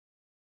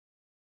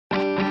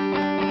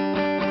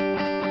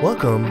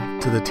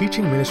Welcome to the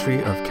teaching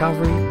ministry of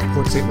Calvary,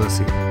 Port St.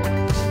 Lucie.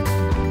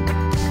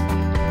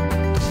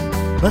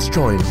 Let's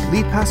join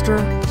lead pastor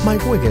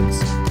Mike Wiggins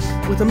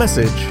with a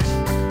message,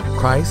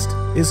 Christ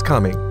is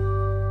coming.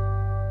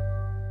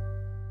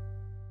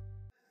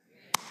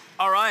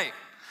 All right.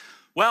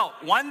 Well,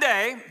 one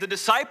day the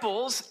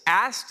disciples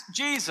asked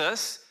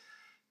Jesus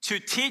to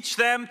teach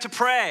them to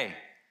pray.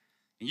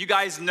 And you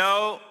guys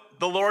know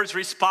the Lord's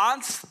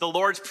response, the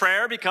Lord's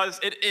Prayer, because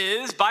it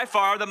is by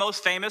far the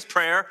most famous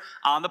prayer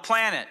on the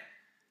planet.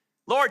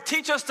 Lord,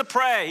 teach us to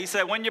pray. He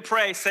said, when you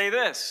pray, say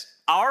this: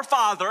 Our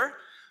Father,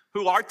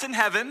 who art in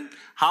heaven,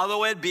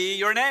 hallowed be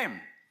your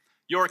name.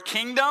 Your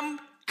kingdom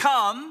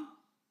come,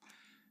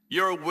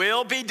 your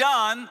will be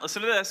done,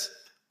 listen to this,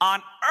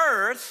 on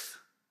earth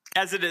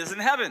as it is in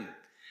heaven.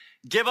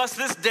 Give us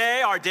this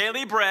day our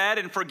daily bread,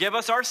 and forgive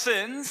us our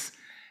sins,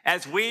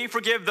 as we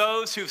forgive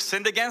those who've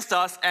sinned against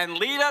us, and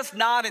lead us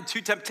not into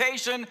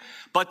temptation,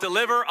 but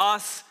deliver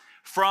us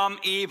from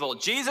evil.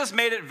 Jesus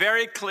made it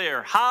very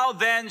clear. How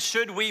then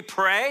should we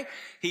pray?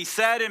 He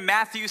said in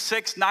Matthew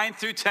 6, 9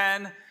 through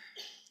 10,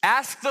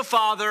 ask the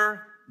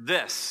Father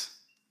this: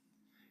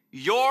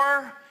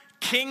 your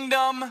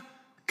kingdom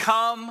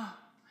come,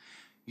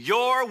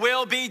 your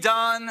will be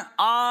done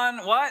on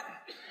what?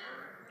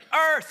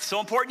 Earth. So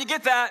important you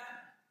get that.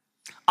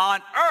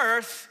 On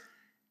earth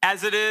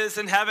as it is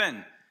in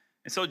heaven.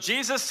 And so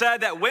Jesus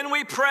said that when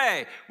we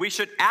pray, we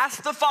should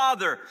ask the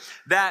Father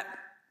that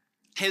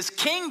his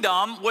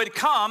kingdom would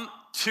come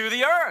to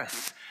the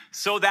earth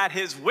so that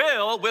his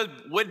will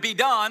would be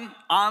done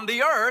on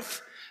the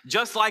earth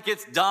just like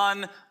it's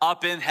done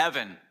up in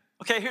heaven.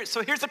 Okay,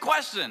 so here's the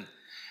question.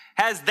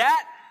 Has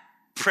that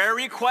prayer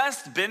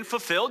request been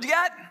fulfilled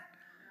yet?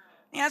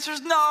 The answer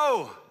is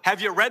no. Have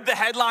you read the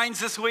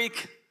headlines this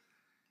week?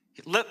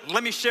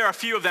 Let me share a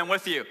few of them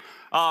with you.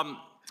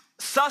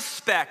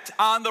 Suspect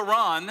on the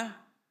run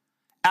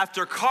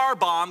after car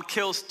bomb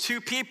kills 2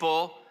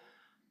 people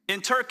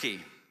in Turkey.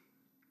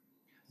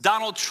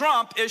 Donald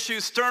Trump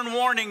issues stern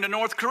warning to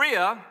North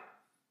Korea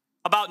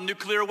about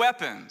nuclear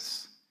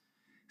weapons.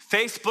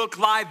 Facebook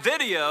Live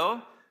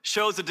video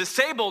shows a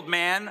disabled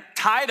man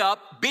tied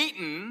up,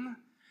 beaten,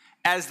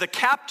 as the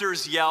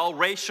captors yell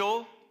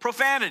racial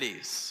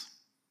profanities.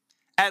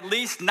 At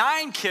least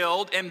 9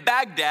 killed in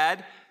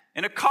Baghdad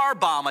in a car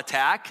bomb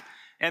attack.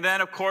 And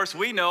then, of course,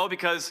 we know,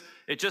 because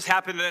it just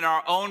happened in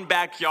our own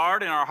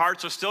backyard and our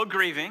hearts are still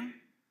grieving,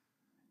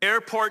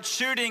 airport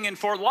shooting in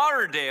Fort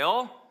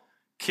Lauderdale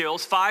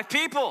kills 5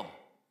 people.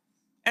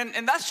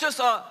 And that's just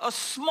a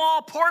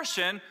small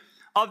portion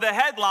of the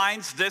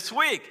headlines this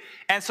week.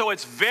 And so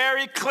it's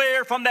very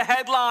clear from the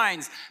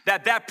headlines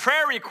that that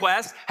prayer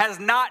request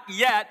has not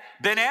yet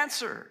been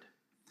answered.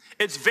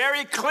 It's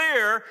very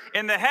clear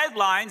in the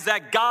headlines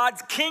that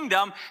God's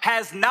kingdom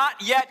has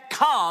not yet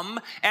come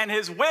and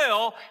his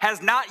will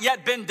has not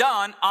yet been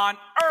done on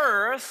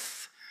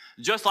earth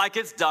just like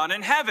it's done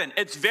in heaven.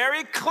 It's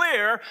very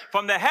clear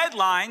from the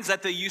headlines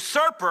that the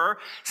usurper,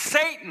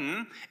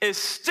 Satan, is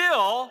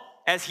still,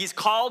 as he's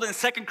called in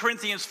 2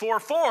 Corinthians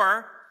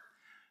 4:4,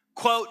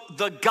 quote,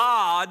 the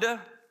God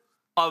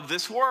of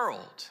this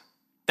world.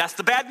 That's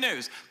the bad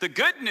news. The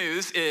good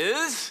news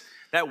is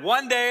that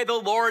one day the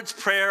Lord's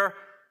Prayer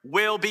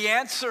will be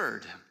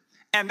answered.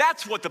 And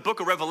that's what the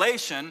book of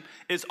Revelation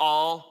is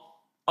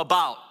all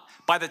about.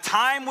 By the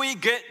time we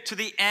get to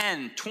the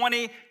end,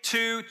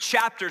 22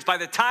 chapters, by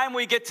the time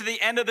we get to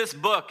the end of this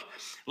book,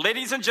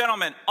 ladies and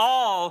gentlemen,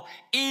 all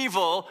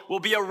evil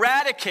will be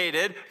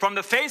eradicated from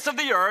the face of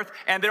the earth,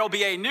 and there will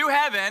be a new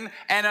heaven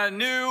and a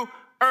new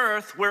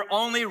earth where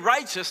only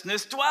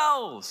righteousness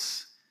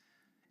dwells.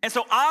 And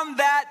so on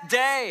that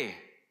day,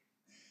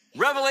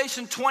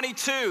 Revelation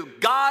 22,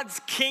 God's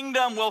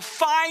kingdom will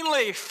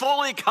finally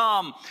fully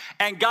come,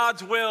 and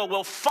God's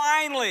will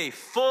finally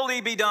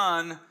fully be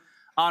done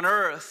on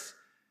earth,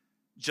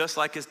 just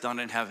like it's done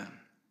in heaven.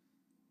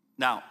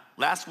 Now,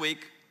 last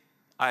week,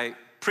 I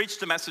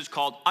preached a message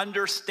called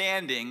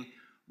Understanding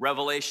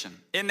Revelation.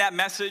 In that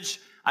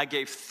message, I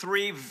gave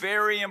 3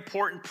 very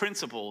important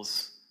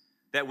principles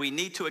that we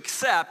need to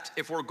accept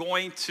if we're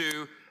going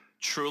to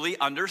truly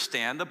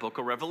understand the book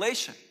of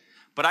Revelation.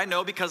 But I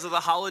know because of the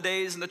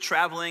holidays and the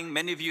traveling,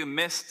 many of you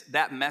missed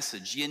that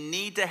message. You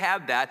need to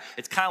have that.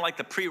 It's kind of like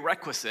the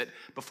prerequisite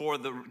before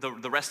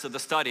the rest of the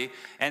study.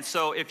 And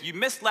so if you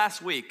missed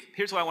last week,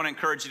 here's what I want to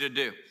encourage you to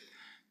do.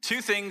 2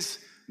 things.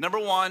 Number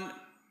 1,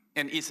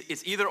 and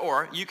it's either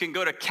or. You can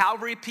go to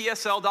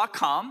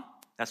calvarypsl.com.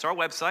 That's our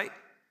website.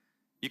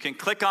 You can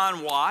click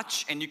on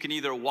watch, and you can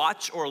either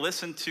watch or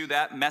listen to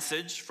that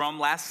message from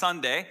last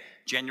Sunday,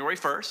 January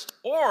 1st.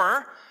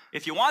 Or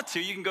if you want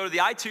to, you can go to the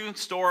iTunes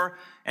store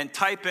and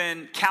type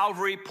in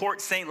Calvary Port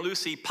St.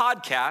 Lucie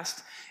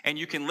podcast, and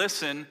you can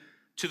listen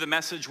to the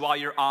message while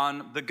you're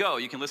on the go.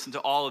 You can listen to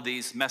all of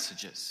these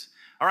messages.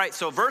 All right,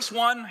 so verse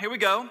 1, here we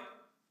go.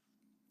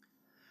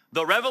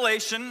 The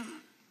revelation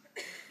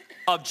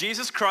of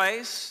Jesus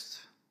Christ,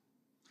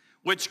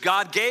 which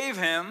God gave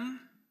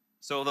him,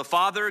 so the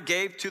Father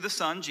gave to the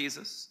Son,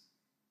 Jesus,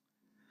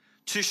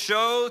 to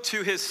show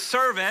to his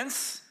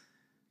servants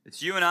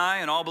It's you and I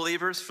and all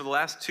believers for the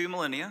last 2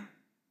 millennia.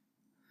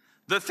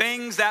 The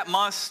things that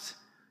must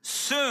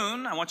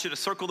soon, I want you to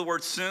circle the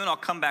word soon, I'll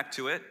come back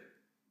to it.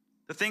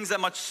 The things that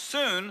must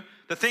soon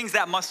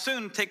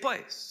take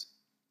place.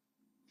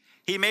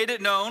 He made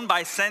it known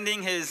by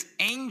sending his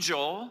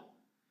angel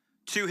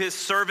to his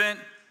servant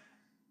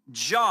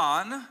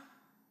John,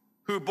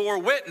 who bore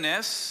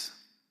witness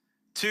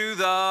to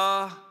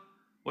the,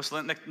 what's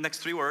the next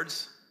 3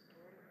 words?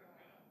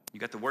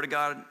 You got the word of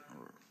God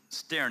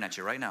staring at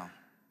you right now.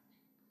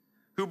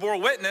 Who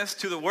bore witness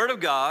to the word of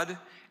God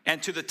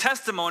and to the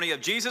testimony of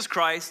Jesus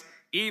Christ,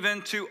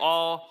 even to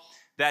all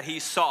that he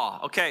saw.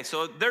 Okay,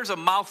 so there's a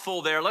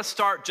mouthful there. Let's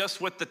start just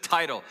with the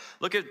title.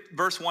 Look at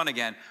verse 1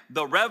 again.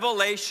 The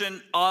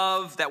revelation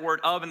of, that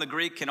word of in the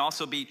Greek can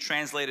also be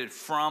translated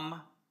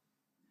from.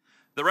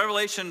 The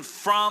revelation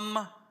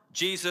from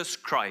Jesus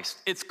Christ.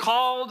 It's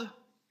called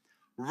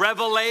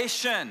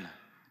Revelation.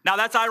 Now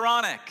that's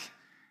ironic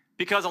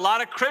because a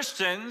lot of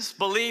Christians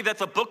believe that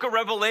the book of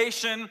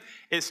Revelation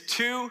is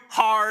too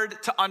hard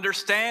to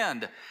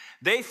understand.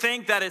 They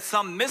think that it's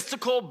some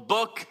mystical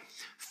book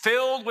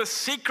filled with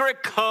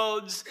secret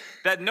codes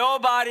that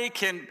nobody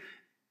can,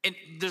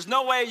 there's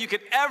no way you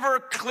could ever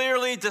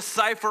clearly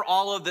decipher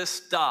all of this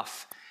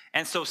stuff.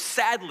 And so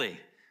sadly,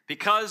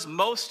 because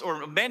most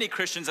or many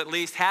Christians at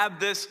least have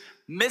this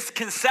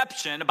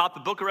misconception about the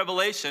book of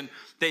Revelation,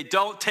 they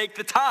don't take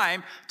the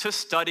time to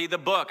study the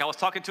book. I was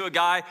talking to a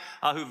guy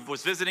who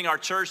was visiting our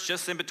church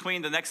just in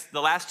between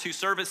the last 2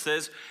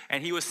 services,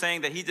 and he was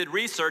saying that he did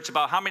research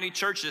about how many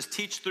churches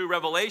teach through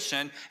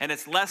Revelation, and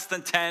it's less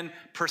than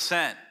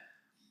 10%.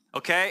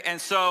 Okay, and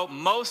so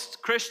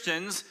most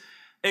Christians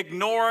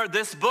ignore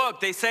this book.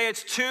 They say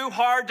it's too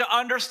hard to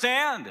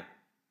understand.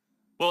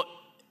 Well,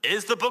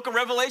 is the book of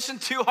Revelation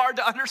too hard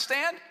to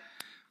understand?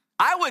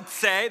 I would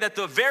say that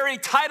the very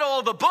title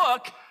of the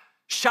book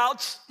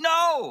shouts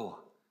no.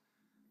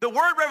 The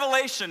word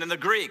revelation in the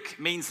Greek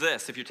means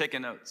this, if you're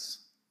taking notes.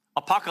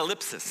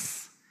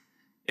 Apocalypsis.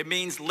 It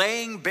means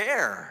laying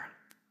bare,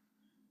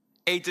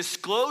 a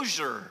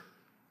disclosure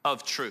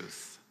of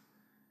truth.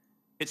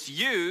 It's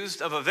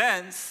used of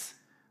events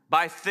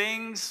by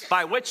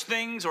which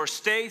things or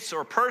states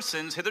or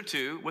persons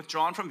hitherto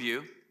withdrawn from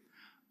view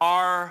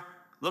are,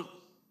 look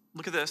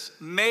at this,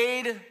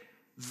 made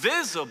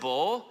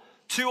visible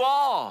to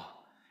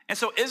all. And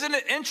so isn't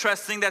it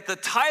interesting that the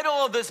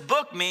title of this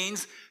book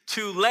means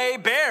to lay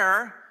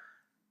bare,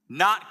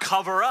 not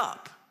cover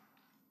up.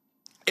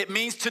 It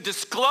means to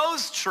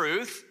disclose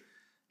truth,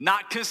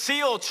 not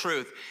conceal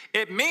truth.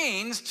 It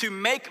means to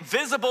make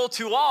visible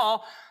to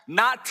all,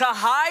 not to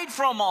hide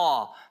from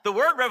all. The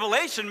word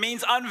revelation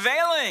means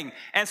unveiling.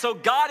 And so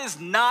God is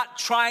not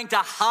trying to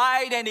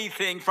hide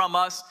anything from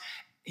us.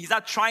 He's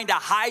not trying to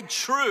hide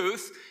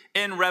truth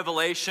in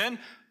Revelation.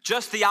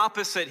 Just the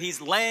opposite.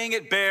 He's laying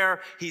it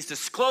bare. He's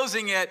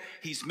disclosing it.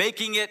 He's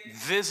making it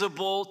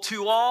visible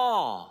to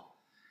all.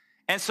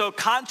 And so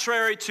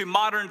contrary to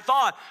modern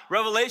thought,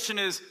 Revelation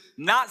is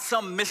not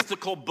some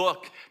mystical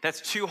book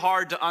that's too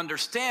hard to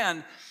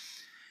understand.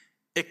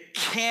 It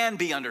can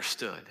be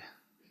understood.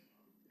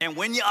 And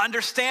when you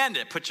understand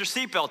it, put your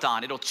seatbelt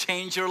on. It'll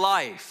change your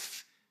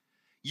life.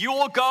 You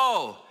will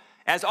go,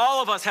 as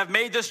all of us have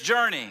made this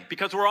journey,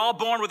 because we're all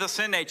born with a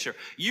sin nature.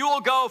 You will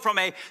go from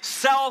a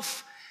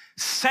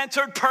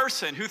self-centered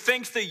person who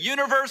thinks the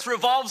universe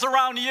revolves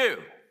around you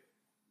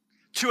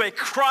to a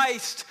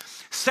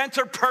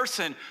Christ-centered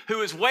person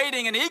who is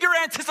waiting in eager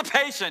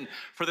anticipation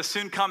for the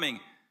soon coming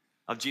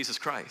of Jesus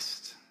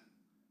Christ.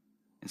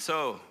 And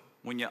so,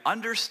 when you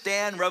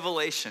understand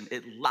Revelation,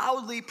 it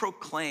loudly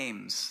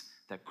proclaims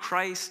that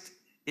Christ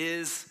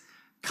is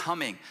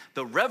coming.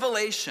 The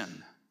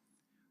revelation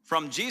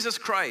from Jesus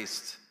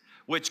Christ,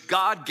 which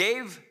God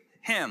gave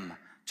him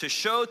to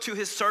show to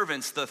his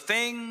servants the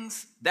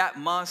things that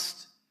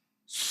must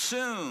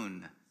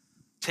soon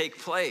take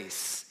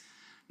place.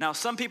 Now,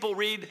 some people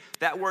read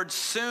that word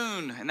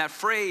soon and that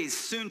phrase,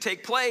 soon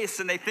take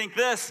place, and they think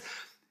this,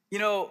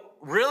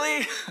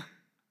 really?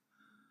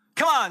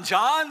 Come on,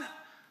 John.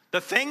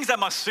 The things that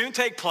must soon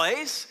take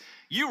place?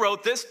 You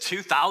wrote this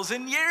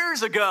 2,000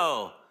 years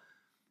ago.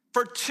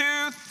 For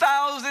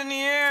 2,000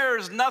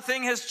 years,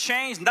 nothing has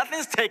changed.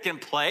 Nothing's taken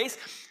place.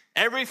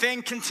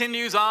 Everything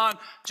continues on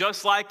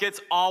just like it's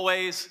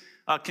always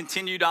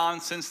continued on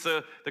since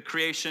the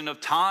creation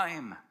of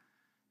time.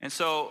 And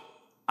so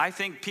I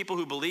think people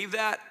who believe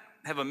that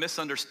have a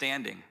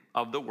misunderstanding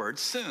of the word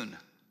soon.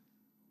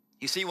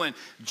 You see, when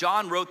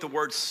John wrote the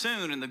word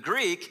soon in the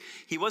Greek,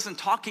 he wasn't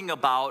talking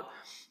about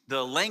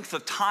the length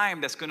of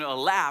time that's going to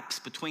elapse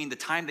between the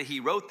time that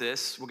he wrote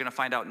this, we're going to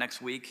find out next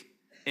week,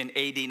 in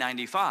AD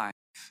 95,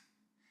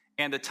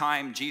 and the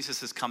time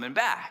Jesus is coming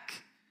back.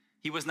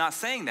 He was not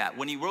saying that.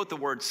 When he wrote the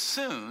word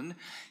soon,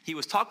 he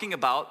was talking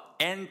about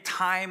end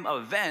time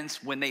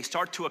events when they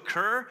start to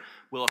occur,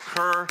 will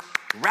occur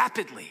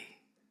rapidly.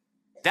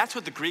 That's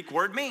what the Greek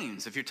word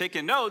means. If you're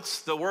taking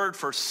notes, the word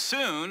for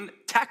soon,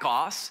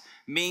 tekos,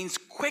 means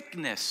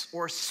quickness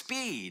or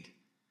speed.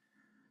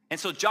 And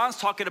so John's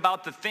talking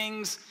about the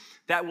things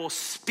that will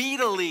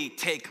speedily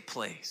take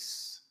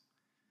place.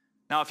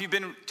 Now, if you've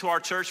been to our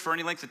church for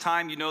any length of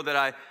time, you know that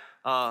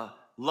I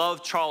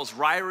love Charles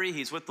Ryrie.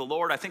 He's with the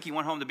Lord. I think he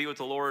went home to be with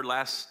the Lord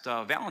last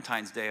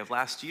Valentine's Day of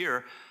last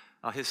year.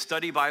 His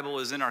study Bible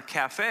is in our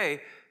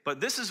cafe.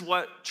 But this is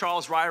what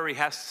Charles Ryrie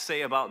has to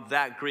say about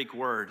that Greek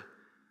word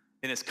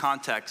in its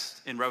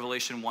context in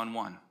Revelation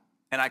 1:1.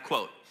 And I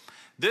quote,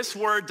 "This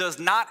word does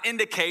not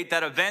indicate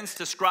that events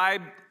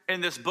described in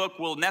this book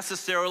will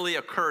necessarily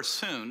occur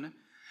soon,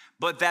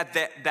 but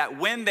that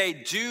when they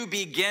do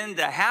begin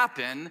to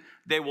happen,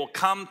 they will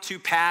come to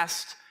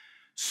pass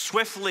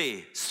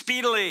swiftly,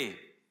 speedily."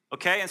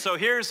 Okay, and so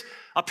here's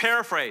a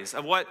paraphrase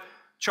of what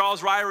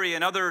Charles Ryrie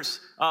and others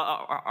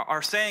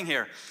are saying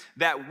here,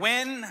 that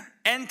when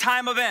end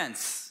time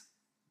events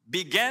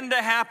begin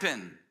to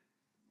happen,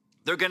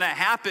 they're going to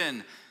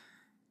happen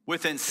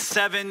within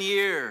 7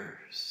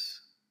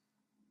 years.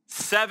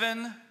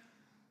 7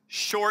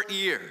 short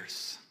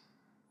years.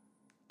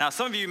 Now,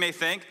 some of you may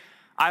think,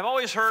 I've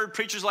always heard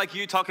preachers like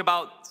you talk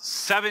about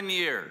 7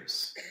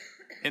 years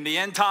in the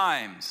end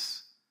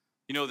times,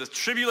 the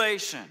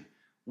tribulation.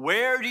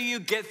 Where do you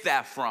get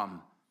that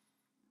from?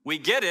 We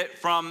get it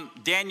from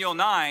Daniel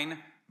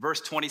 9,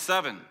 verse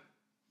 27.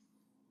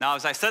 Now,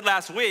 as I said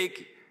last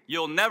week,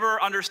 you'll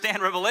never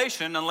understand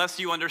Revelation unless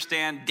you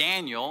understand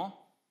Daniel.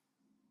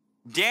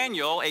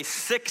 Daniel, a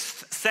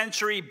 6th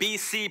century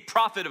BC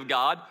prophet of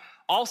God,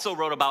 also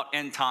wrote about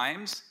end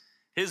times.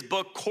 His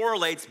book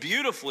correlates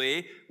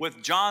beautifully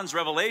with John's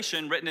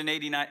Revelation written in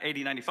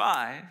AD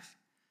 95.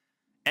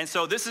 And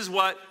so this is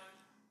what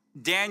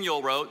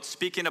Daniel wrote,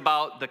 speaking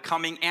about the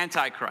coming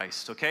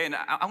Antichrist, okay? And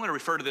I'm going to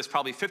refer to this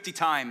probably 50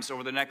 times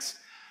over the next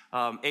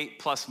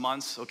 8+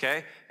 months,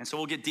 okay? And so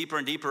we'll get deeper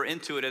and deeper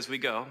into it as we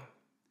go.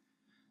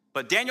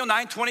 But Daniel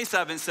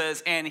 9:27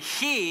 says, and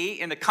he,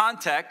 in the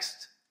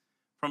context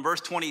from verse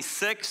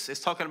 26,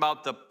 is talking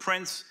about the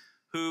prince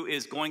who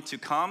is going to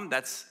come.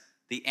 That's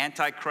the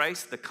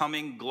Antichrist, the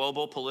coming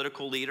global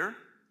political leader.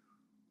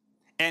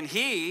 And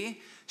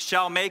he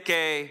shall make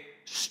a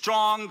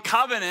strong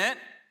covenant.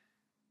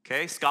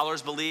 Okay,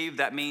 scholars believe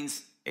that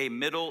means a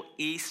Middle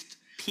East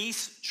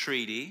peace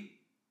treaty.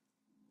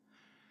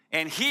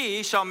 And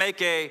he shall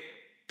make a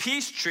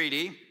peace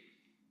treaty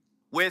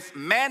with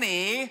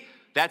many,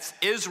 that's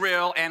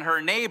Israel and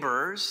her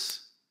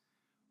neighbors,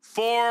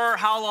 for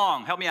how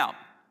long? Help me out.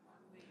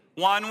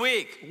 1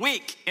 week.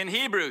 Week in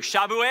Hebrew,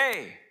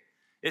 Shavuot.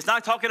 It's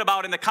not talking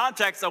about, in the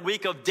context, a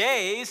week of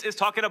days. It's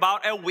talking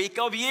about a week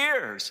of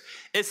years.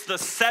 It's the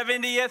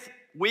 70th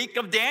week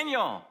of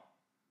Daniel.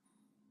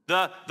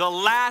 The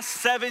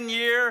last 7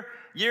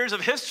 years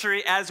of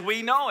history as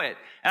we know it.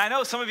 And I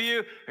know some of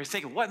you are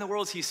thinking, what in the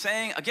world is he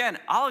saying? Again,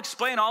 I'll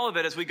explain all of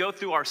it as we go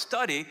through our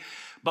study.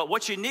 But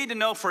what you need to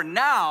know for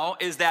now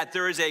is that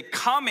there is a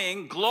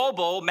coming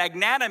global,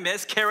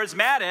 magnanimous,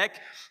 charismatic,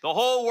 the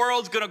whole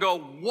world's going to go,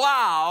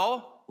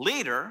 wow,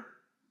 leader.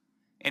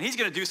 And he's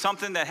going to do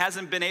something that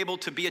hasn't been able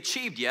to be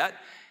achieved yet.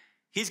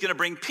 He's going to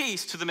bring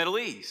peace to the Middle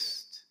East.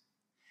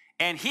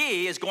 And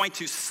he is going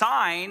to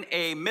sign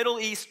a Middle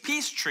East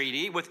peace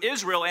treaty with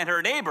Israel and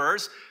her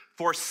neighbors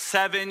for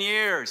 7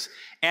 years.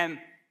 And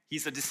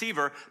he's a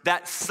deceiver.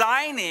 That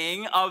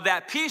signing of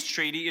that peace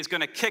treaty is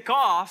going to kick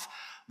off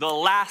the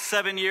last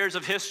 7 years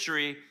of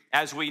history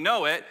as we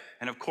know it.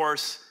 And of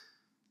course,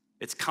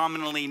 it's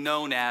commonly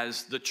known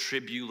as the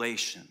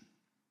tribulation.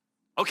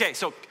 Okay,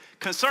 so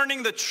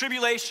concerning the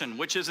tribulation,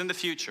 which is in the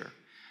future,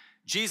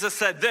 Jesus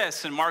said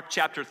this in Mark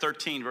chapter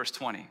 13, verse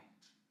 20.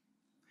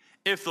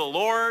 If the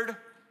Lord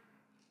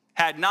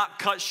had not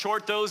cut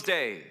short those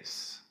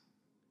days,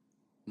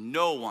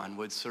 no one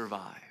would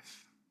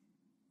survive.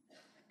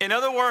 In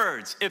other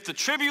words, if the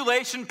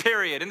tribulation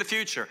period in the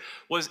future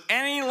was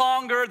any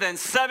longer than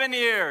 7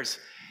 years,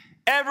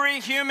 every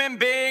human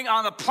being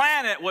on the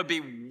planet would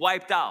be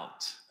wiped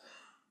out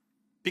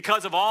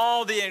because of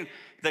all the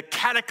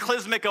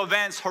cataclysmic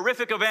events,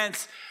 horrific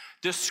events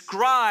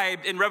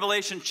described in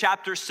Revelation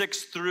chapter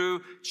 6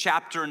 through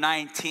chapter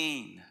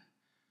 19.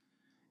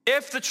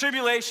 If the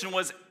tribulation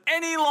was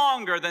any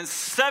longer than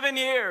 7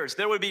 years,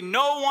 there would be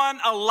no one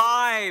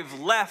alive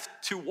left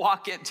to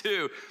walk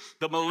into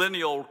the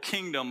millennial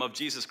kingdom of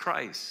Jesus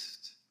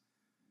Christ.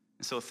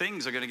 And so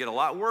things are going to get a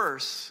lot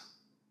worse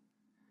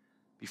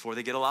before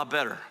they get a lot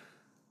better.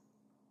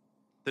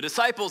 The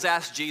disciples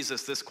asked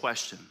Jesus this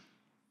question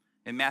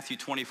in Matthew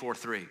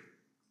 24:3.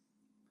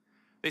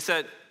 They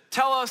said,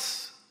 tell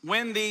us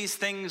when these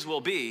things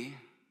will be,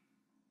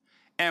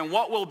 and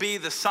what will be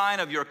the sign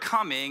of your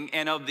coming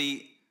and of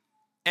the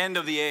end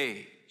of the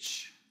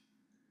age.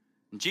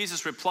 And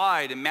Jesus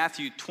replied in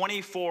Matthew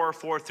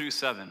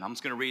 24:4-7. I'm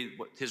just going to read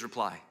his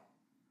reply.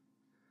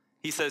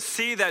 He says,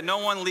 see that no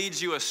one leads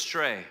you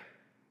astray.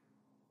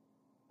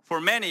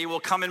 For many will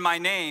come in my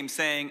name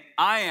saying,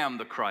 I am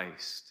the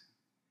Christ,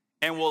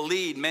 and will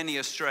lead many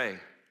astray.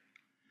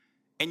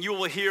 And you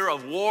will hear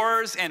of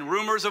wars and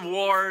rumors of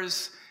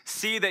wars.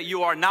 See that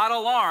you are not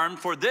alarmed,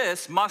 for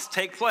this must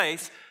take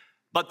place,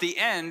 but the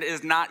end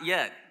is not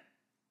yet.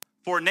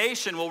 For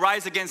nation will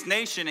rise against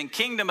nation and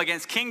kingdom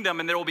against kingdom,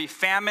 and there will be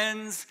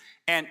famines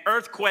and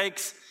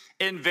earthquakes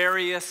in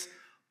various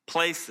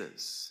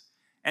places.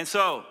 And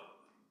so,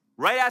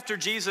 right after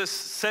Jesus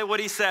said what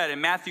he said in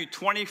Matthew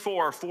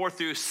 24,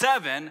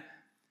 4-7,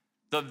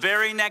 the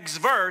very next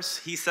verse,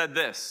 he said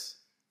this: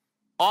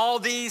 all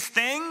these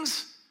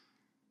things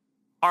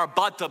are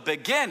but the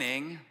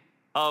beginning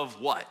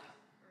of what?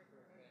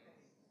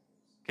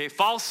 Okay,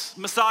 false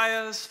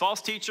messiahs,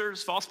 false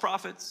teachers, false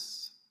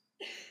prophets.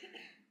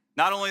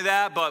 Not only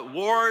that, but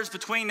wars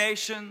between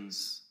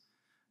nations.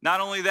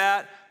 Not only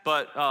that,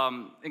 but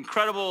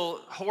incredible,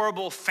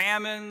 horrible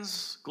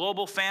famines,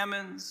 global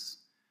famines,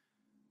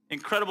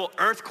 incredible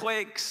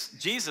earthquakes.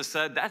 Jesus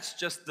said that's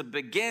just the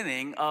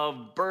beginning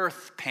of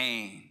birth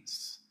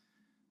pains.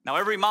 Now,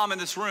 every mom in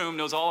this room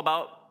knows all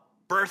about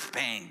birth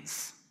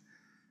pains.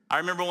 I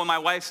remember when my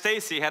wife,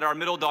 Stacy, had our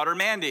middle daughter,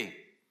 Mandy,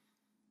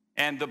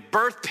 and the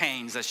birth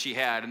pains that she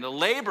had and the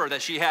labor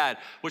that she had,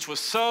 which was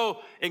so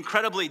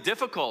incredibly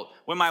difficult.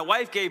 When my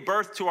wife gave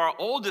birth to our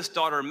oldest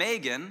daughter,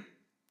 Megan,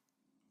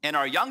 and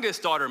our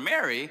youngest daughter,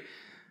 Mary,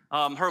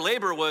 her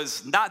labor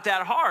was not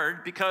that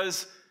hard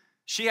because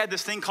she had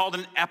this thing called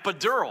an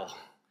epidural.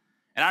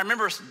 And I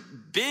remember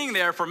being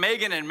there for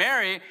Megan and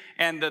Mary,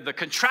 and the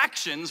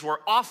contractions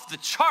were off the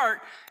chart,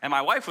 and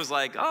my wife was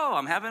like, oh,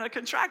 I'm having a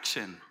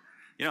contraction.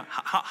 You know,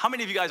 how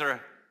many of you guys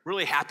are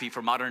really happy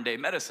for modern day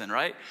medicine,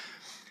 right?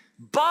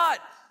 But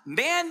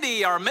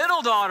Mandy, our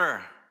middle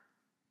daughter,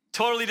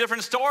 totally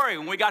different story.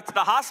 When we got to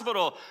the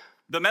hospital,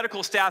 the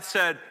medical staff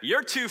said,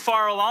 you're too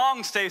far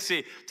along,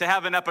 Stacy, to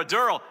have an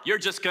epidural. You're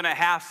just gonna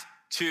have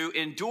to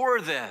endure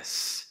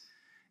this.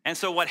 And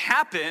so what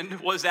happened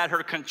was that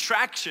her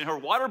contraction, her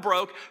water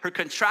broke, her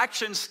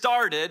contraction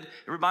started.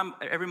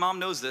 Every mom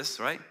knows this,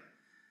 right?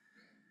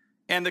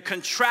 And the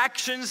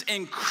contractions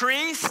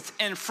increased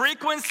in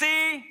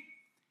frequency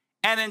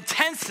and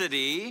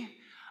intensity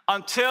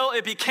until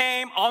it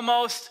became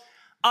almost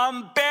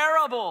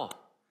unbearable.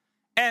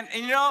 And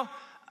you know,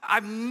 I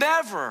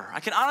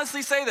can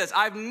honestly say this,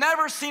 I've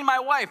never seen my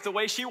wife the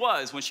way she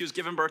was when she was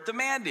giving birth to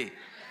Mandy.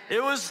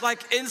 It was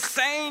like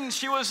insane.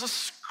 She was just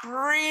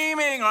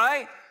screaming,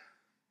 right?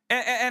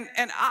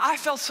 And I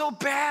felt so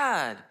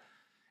bad.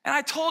 And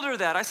I told her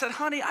that. I said,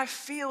 honey, I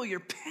feel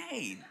your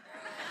pain,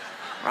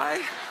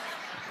 right?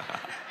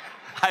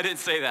 I didn't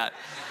say that.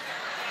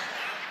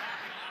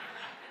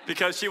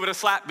 Because she would have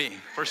slapped me,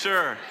 for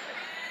sure.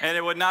 And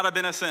it would not have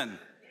been a sin.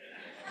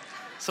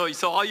 So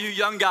all you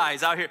young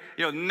guys out here,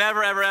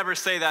 never, ever, ever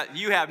say that.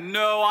 You have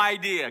no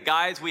idea.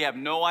 Guys, we have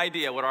no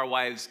idea what our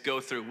wives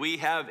go through. We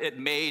have it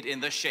made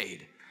in the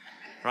shade,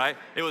 right?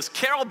 It was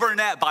Carol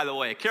Burnett, by the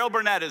way. Carol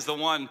Burnett is the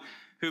one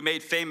who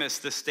made famous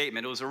this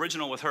statement. It was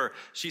original with her.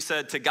 She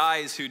said to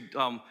guys who,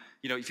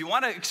 if you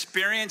want to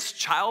experience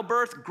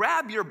childbirth,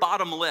 grab your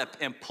bottom lip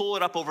and pull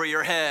it up over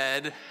your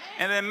head,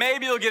 and then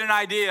maybe you'll get an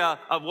idea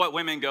of what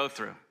women go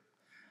through.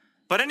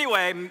 But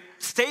anyway,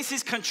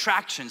 Stacy's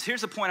contractions,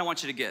 here's the point I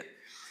want you to get.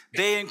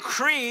 They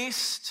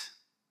increased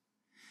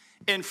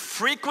in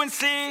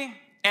frequency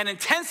and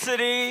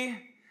intensity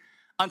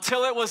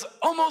until it was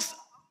almost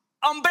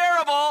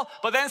unbearable,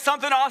 but then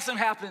something awesome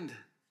happened.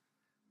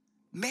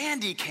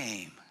 Mandy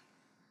came,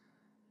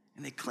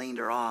 and they cleaned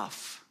her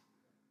off,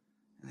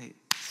 and they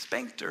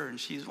spanked her, and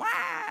she's, wah,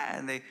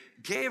 and they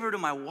gave her to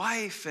my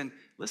wife. And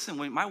listen,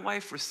 when my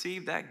wife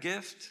received that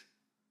gift,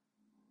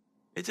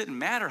 it didn't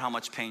matter how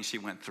much pain she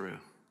went through.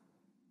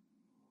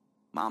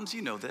 Moms,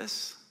 you know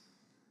this.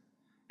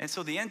 And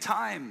so the end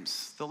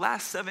times, the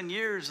last 7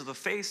 years on the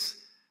face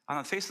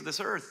of this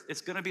earth,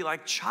 it's gonna be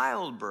like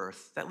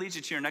childbirth. That leads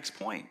you to your next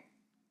point.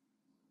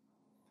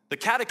 The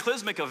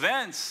cataclysmic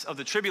events of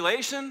the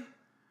tribulation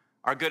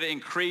are gonna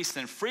increase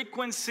in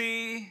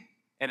frequency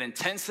and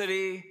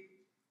intensity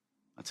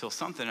until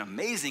something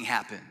amazing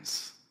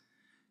happens.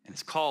 And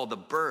it's called the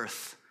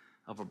birth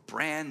of a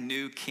brand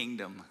new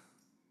kingdom.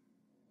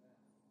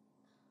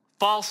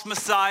 False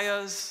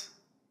messiahs,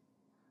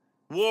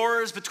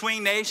 wars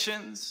between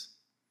nations,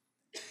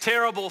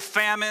 terrible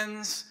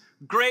famines,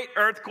 great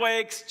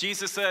earthquakes.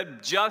 Jesus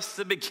said, just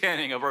the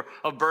beginning of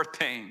birth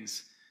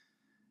pains.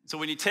 So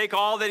when you take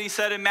all that he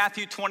said in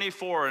Matthew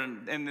 24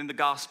 and in the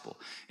gospel,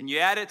 and you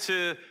add it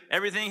to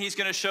everything he's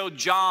going to show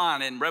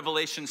John in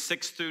Revelation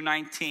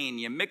 6-19,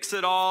 you mix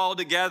it all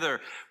together,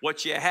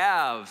 what you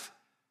have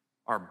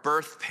are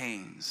birth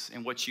pains.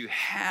 And what you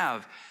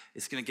have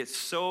is going to get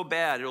so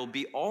bad, it'll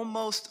be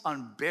almost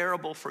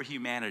unbearable for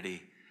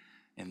humanity.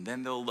 And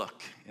then they'll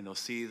look and they'll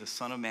see the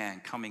Son of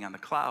Man coming on the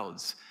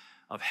clouds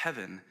of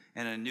heaven,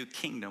 and a new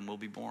kingdom will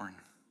be born.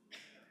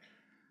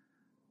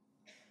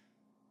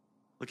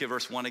 Look at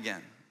verse 1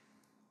 again.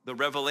 The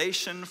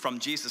revelation from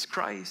Jesus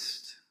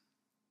Christ,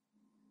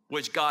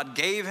 which God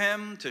gave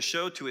him to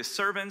show to his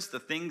servants the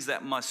things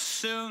that must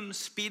soon,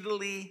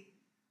 speedily,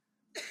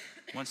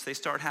 once they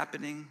start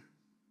happening,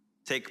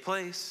 take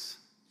place.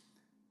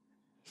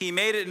 He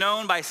made it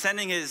known by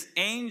sending his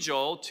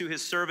angel to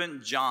his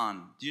servant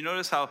John. Do you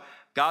notice how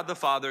God the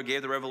Father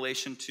gave the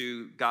revelation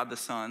to God the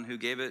Son, who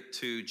gave it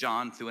to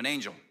John through an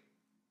angel?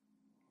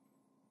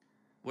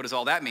 What does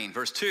all that mean?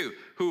 Verse 2,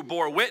 who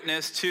bore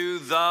witness to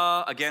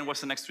the, again,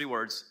 what's the next three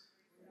words?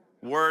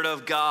 Word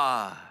of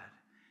God.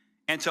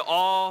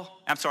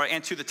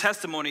 and to the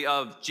testimony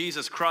of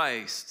Jesus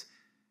Christ.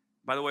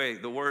 By the way,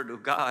 the word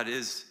of God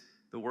is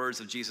the words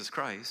of Jesus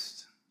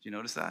Christ. Do you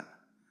notice that?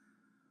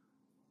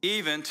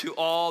 Even to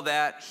all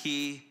that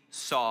he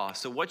saw.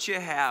 So what you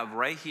have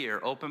right here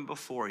open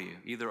before you,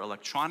 either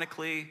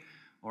electronically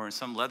or in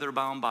some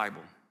leather-bound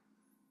Bible,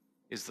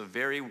 is the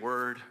very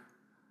word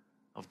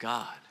of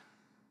God.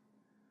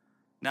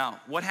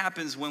 Now, what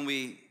happens when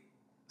we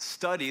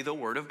study the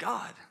word of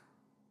God?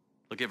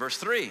 Look at verse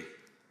 3.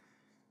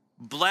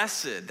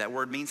 Blessed, that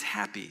word means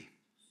happy.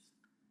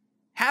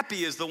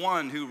 Happy is the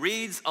one who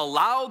reads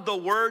aloud the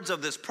words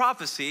of this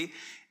prophecy,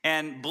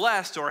 and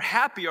blessed or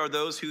happy are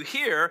those who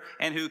hear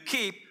and who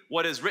keep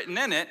what is written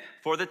in it,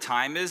 for the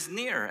time is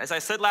near. As I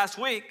said last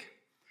week,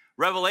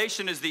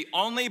 Revelation is the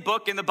only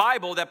book in the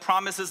Bible that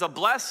promises a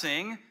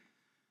blessing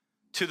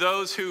to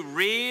those who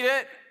read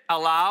it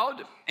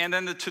aloud, and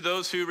then to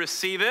those who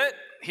receive it,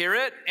 hear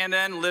it, and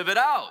then live it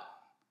out.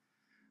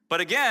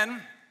 But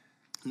again,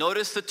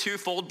 notice the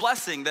twofold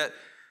blessing that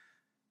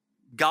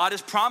God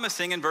is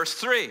promising in verse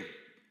 3.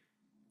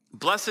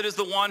 Blessed is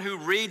the one who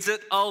reads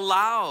it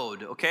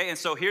aloud, okay? And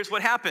so here's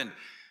what happened.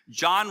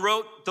 John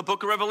wrote the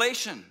book of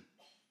Revelation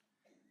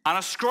on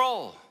a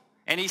scroll,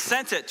 and he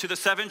sent it to the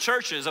 7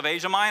 churches of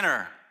Asia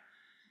Minor.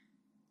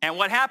 And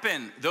what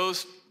happened?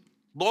 Those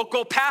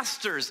local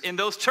pastors in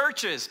those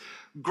churches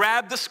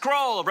grabbed the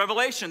scroll of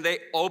Revelation, they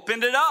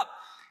opened it up,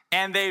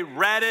 and they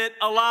read it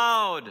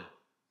aloud.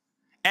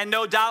 And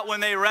no doubt when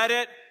they read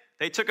it,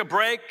 they took a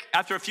break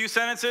after a few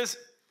sentences,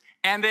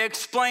 and they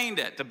explained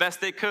it the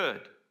best they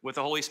could with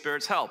the Holy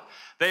Spirit's help.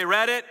 They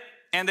read it,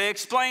 and they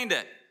explained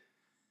it.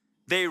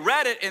 They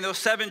read it in those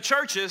 7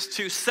 churches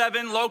to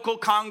 7 local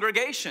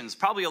congregations,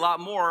 probably a lot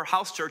more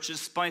house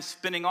churches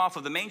spinning off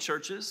of the main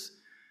churches.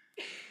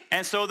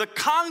 And so the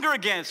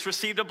congregants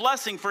received a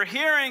blessing for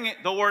hearing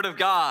the word of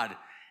God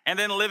and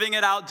then living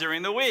it out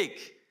during the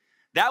week.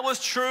 That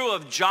was true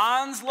of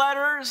John's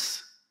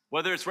letters,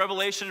 whether it's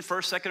Revelation,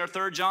 1st, 2nd, or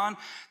 3rd John.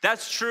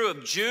 That's true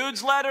of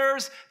Jude's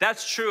letters.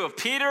 That's true of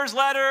Peter's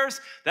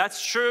letters.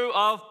 That's true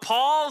of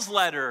Paul's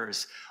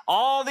letters.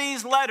 All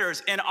these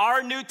letters in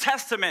our New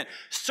Testament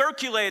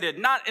circulated,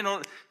 not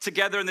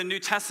together in the New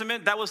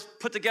Testament. That was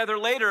put together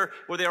later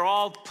where they were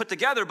all put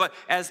together, but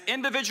as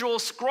individual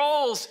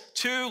scrolls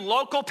to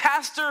local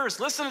pastors.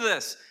 Listen to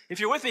this. If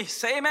you're with me,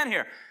 say amen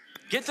here.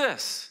 Get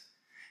this.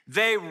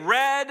 They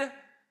read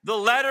the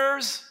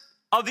letters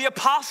of the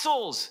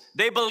apostles.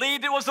 They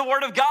believed it was the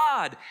word of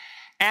God,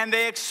 and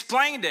they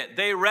explained it.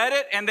 They read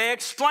it and they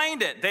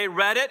explained it. They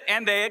read it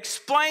and they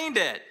explained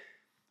it.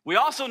 We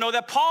also know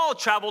that Paul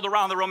traveled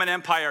around the Roman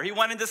Empire. He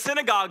went into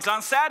synagogues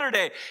on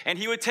Saturday, and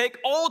he would take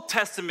Old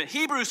Testament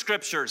Hebrew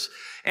scriptures,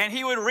 and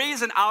he would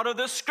reason out of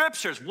the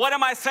scriptures. What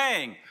am I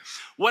saying?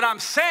 What I'm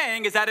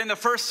saying is that in the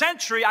 1st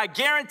century, I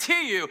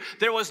guarantee you,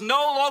 there was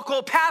no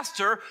local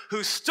pastor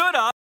who stood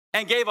up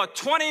and gave a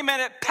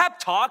 20-minute pep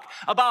talk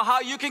about how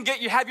you can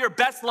have your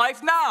best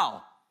life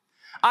now.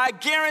 I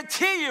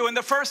guarantee you in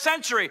the 1st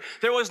century,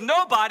 there was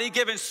nobody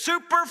giving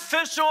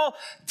superficial,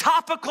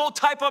 topical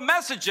type of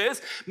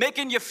messages,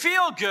 making you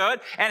feel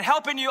good and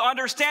helping you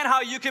understand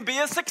how you can be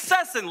a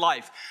success in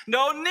life.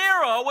 No,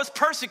 Nero was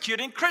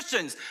persecuting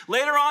Christians.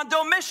 Later on,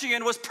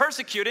 Domitian was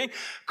persecuting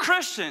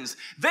Christians.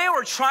 They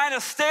were trying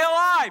to stay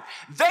alive.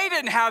 They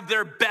didn't have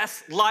their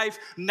best life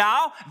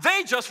now.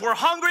 They just were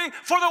hungry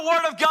for the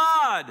word of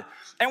God.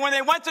 And when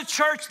they went to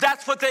church,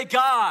 that's what they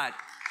got.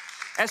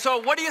 And so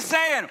what are you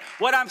saying?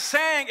 What I'm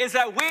saying is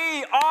that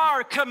we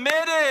are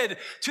committed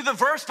to the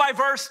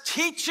verse-by-verse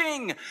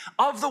teaching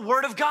of the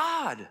word of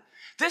God.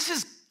 This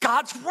is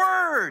God's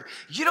word.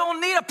 You don't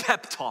need a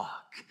pep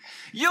talk.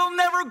 You'll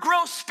never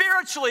grow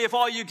spiritually if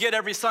all you get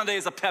every Sunday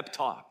is a pep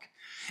talk.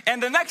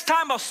 And the next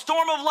time a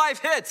storm of life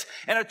hits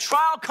and a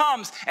trial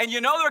comes and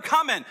you know they're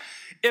coming,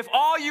 if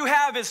all you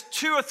have is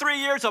 2 or 3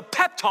 years of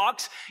pep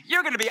talks,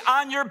 you're going to be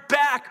on your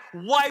back,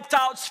 wiped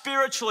out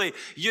spiritually.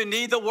 You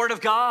need the word of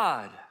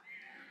God.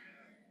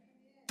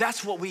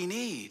 That's what we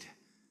need.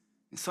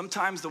 And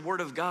sometimes the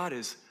word of God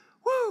is,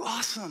 woo,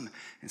 awesome.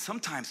 And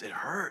sometimes it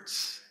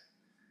hurts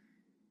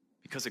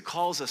because it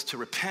calls us to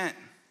repent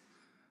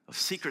of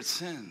secret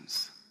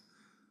sins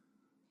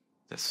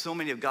that so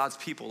many of God's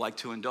people like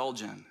to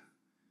indulge in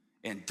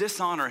and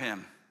dishonor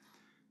him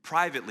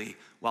privately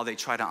while they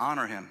try to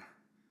honor him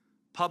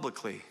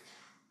publicly.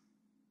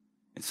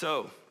 And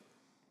so,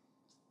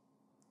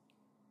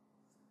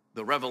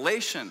 the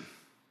revelation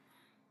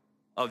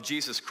of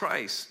Jesus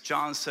Christ,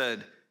 John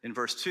said in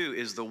verse 2,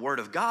 is the word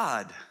of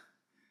God.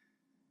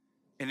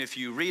 And if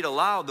you read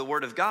aloud the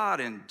word of God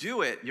and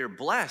do it, you're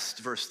blessed.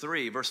 Verse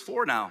 3. Verse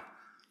 4 now.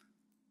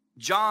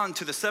 John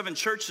to the 7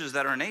 churches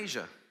that are in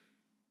Asia.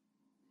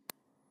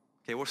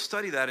 Okay, we'll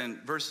study that in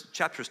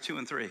chapters 2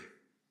 and 3.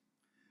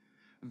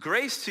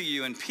 Grace to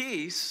you and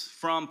peace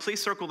from,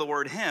 please circle the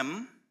word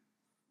him,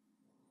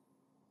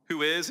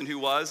 who is and who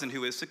was and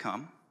who is to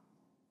come.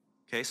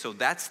 Okay, so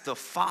that's the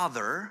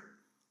Father.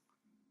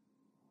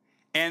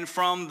 And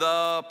from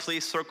the,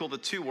 please circle the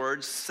 2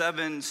 words,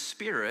 7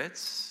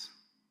 spirits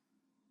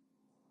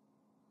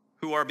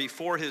who are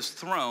before his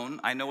throne.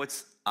 I know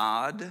it's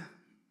odd.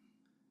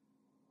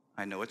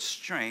 I know it's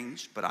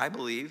strange, but I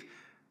believe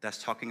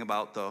that's talking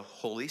about the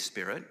Holy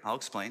Spirit. I'll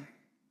explain.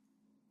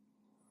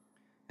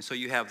 And so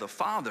you have the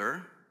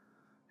Father,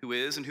 who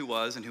is and who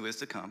was and who is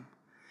to come.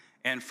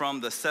 And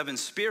from the seven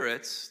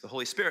spirits, the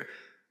Holy Spirit,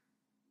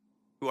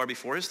 who are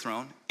before his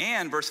throne.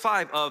 And verse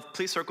 5 of,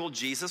 please circle,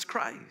 Jesus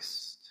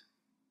Christ,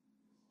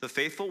 the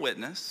faithful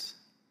witness,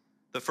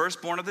 the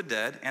firstborn of the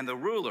dead, and the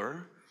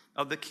ruler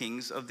of the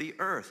kings of the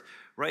earth.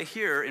 Right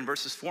here in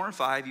verses 4 and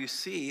 5, you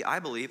see, I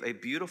believe, a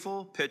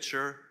beautiful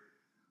picture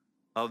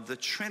of the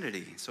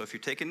Trinity. So if you're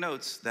taking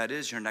notes, that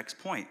is your next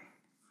point.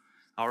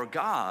 Our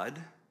God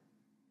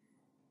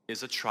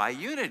is a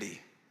triunity.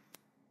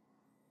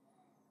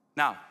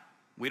 Now,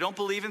 we don't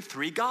believe in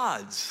three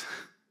gods.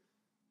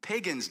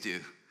 Pagans do.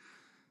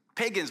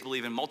 Pagans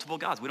believe in multiple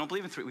gods. We don't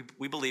believe in three.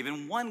 We believe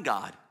in one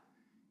God.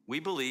 We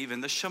believe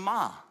in the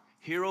Shema.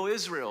 Hear, O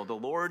Israel, the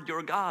Lord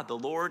your God, the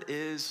Lord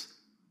is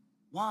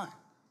one.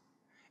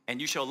 And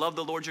you shall love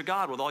the Lord your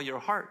God with all your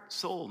heart,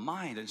 soul,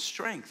 mind, and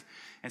strength.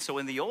 And so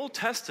in the Old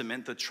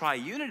Testament, the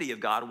triunity of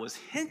God was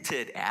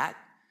hinted at.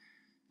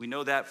 We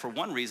know that for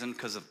one reason,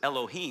 because of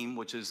Elohim,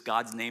 which is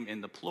God's name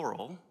in the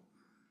plural.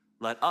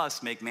 Let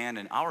us make man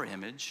in our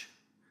image.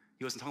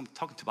 He wasn't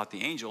talking about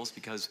the angels,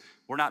 because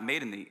we're not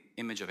made in the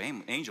image of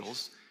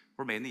angels.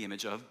 We're made in the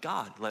image of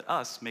God. Let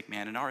us make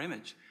man in our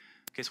image.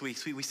 Okay, so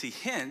we see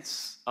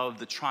hints of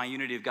the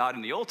triunity of God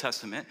in the Old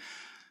Testament,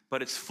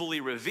 but it's fully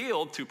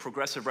revealed through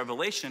progressive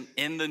revelation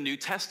in the New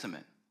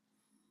Testament.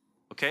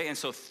 Okay, and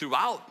so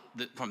throughout,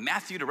 from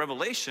Matthew to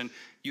Revelation,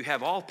 you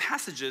have all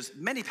passages,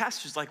 many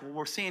passages like what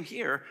we're seeing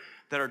here,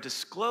 that are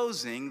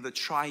disclosing the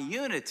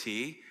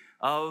triunity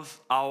of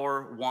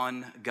our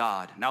one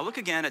God. Now look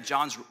again at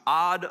John's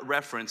odd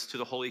reference to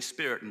the Holy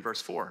Spirit in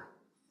verse 4.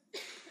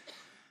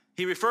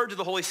 He referred to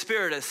the Holy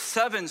Spirit as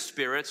seven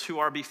spirits who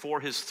are before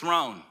his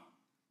throne.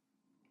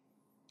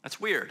 That's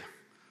weird,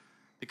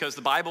 because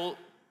the Bible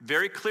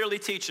very clearly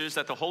teaches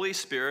that the Holy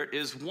Spirit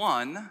is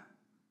one.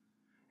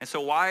 And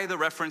so why the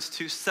reference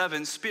to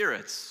seven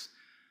spirits?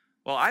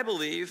 Well, I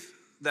believe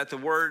that the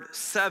word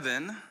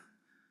seven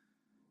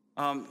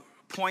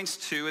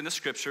points to, in the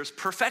scriptures,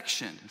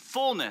 perfection,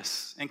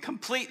 fullness, and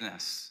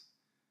completeness.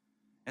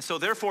 And so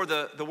therefore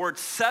the word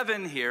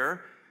seven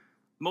here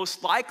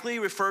most likely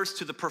refers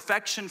to the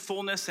perfection,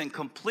 fullness, and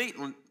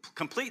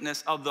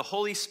completeness of the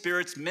Holy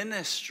Spirit's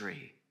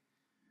ministry.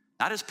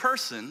 Not his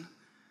person,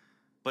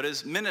 but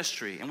his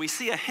ministry. And we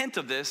see a hint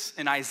of this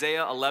in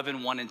Isaiah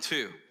 11, 1 and 2.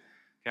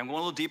 Okay, I'm going a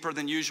little deeper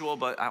than usual,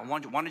 but I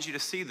wanted you to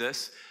see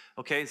this.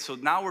 Okay, so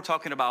now we're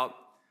talking about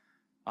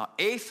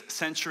 8th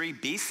century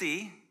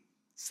BC,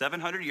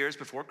 700 years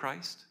before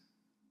Christ,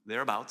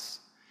 thereabouts.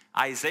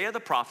 Isaiah the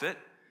prophet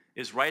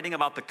is writing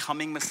about the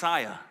coming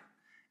Messiah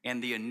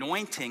and the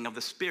anointing of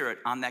the Spirit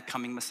on that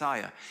coming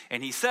Messiah.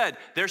 And he said,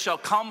 there shall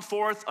come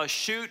forth a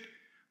shoot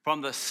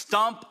from the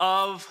stump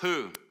of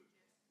who?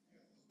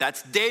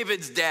 That's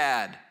David's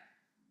dad,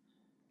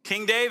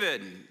 King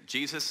David.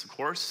 Jesus, of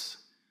course,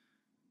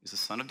 is the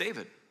son of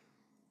David.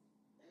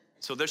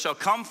 So there shall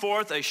come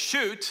forth a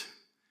shoot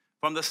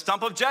from the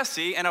stump of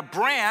Jesse, and a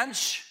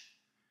branch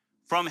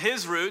from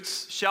his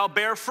roots shall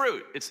bear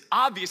fruit. It's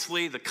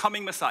obviously the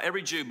coming Messiah.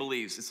 Every Jew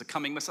believes it's the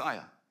coming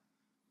Messiah.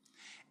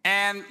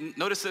 And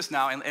notice this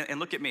now, and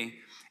look at me.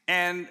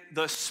 And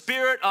the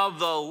Spirit of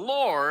the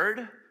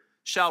Lord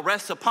shall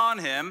rest upon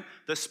him,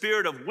 the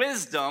spirit of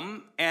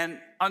wisdom and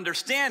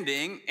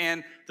understanding,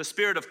 and the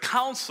spirit of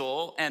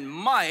counsel and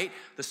might,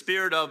 the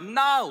spirit of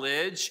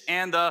knowledge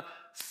and the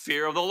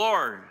fear of the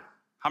Lord.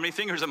 How many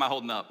fingers am I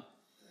holding up?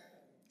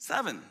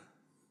 7.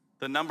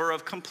 The number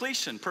of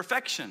completion,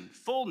 perfection,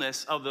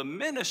 fullness of the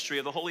ministry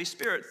of the Holy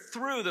Spirit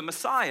through the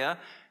Messiah.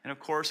 And of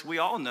course, we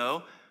all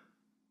know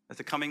that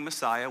the coming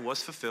Messiah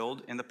was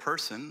fulfilled in the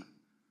person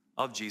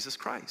of Jesus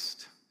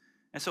Christ.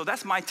 And so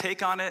that's my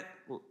take on it.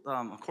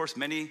 Of course,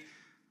 many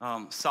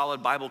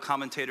solid Bible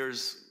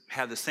commentators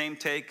have the same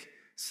take.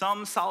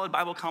 Some solid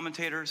Bible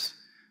commentators,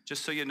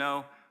 just so you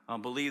know,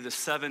 believe the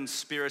 7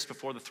 spirits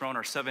before the throne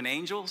are 7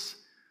 angels.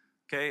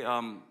 Okay,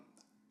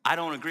 I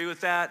don't agree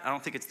with that. I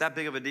don't think it's that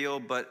big of a deal,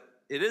 but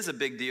it is a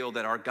big deal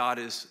that our God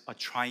is a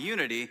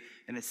triunity,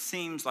 and it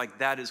seems like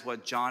that is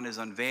what John is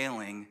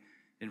unveiling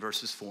in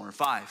verses 4 and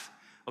 5.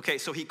 Okay,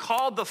 so he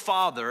called the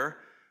Father,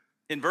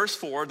 in verse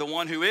 4, the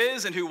one who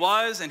is and who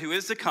was and who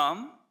is to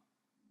come.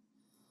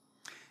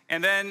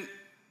 And then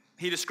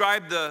he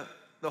described the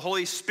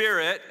Holy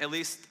Spirit, at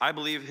least I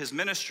believe his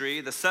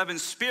ministry, the 7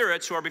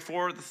 spirits who are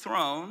before the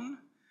throne.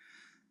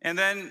 And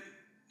then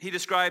he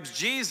describes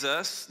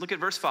Jesus, look at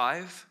verse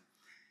 5,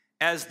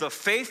 as the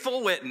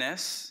faithful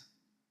witness,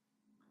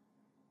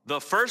 the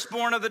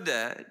firstborn of the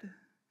dead,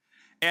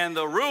 and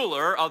the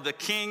ruler of the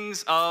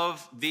kings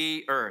of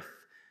the earth.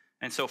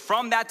 And so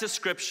from that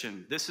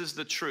description, this is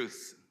the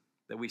truth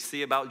that we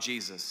see about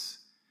Jesus.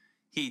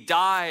 He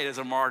died as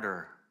a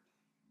martyr.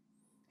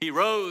 He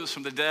rose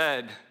from the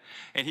dead,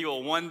 and he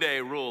will one day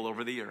rule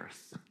over the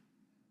earth.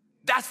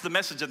 That's the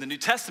message of the New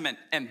Testament,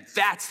 and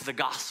that's the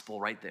gospel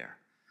right there.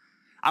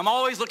 I'm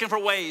always looking for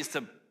ways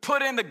to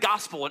put in the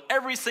gospel in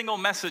every single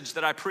message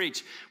that I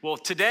preach. Well,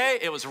 today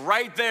it was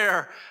right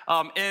there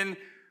in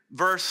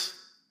verse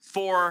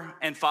 4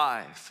 and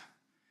 5.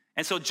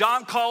 And so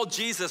John called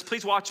Jesus,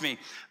 please watch me,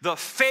 the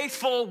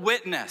faithful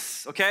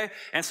witness, okay?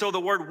 And so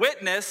the word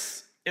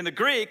witness in the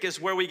Greek is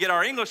where we get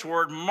our English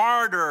word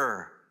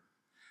martyr.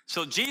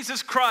 So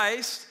Jesus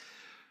Christ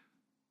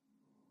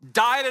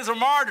died as a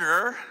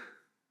martyr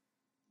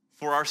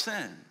for our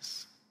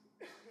sins.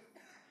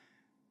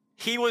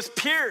 He was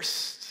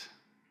pierced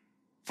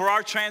for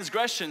our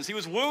transgressions. He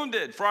was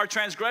wounded for our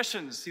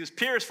transgressions. He was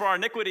pierced for our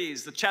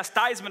iniquities. The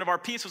chastisement of our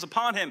peace was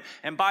upon him,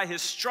 and by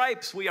his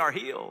stripes we are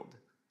healed.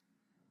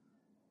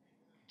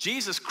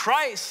 Jesus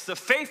Christ, the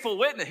faithful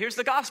witness. Here's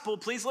the gospel.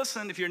 Please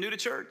listen if you're new to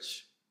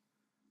church.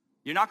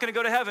 You're not going to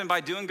go to heaven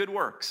by doing good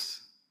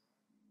works.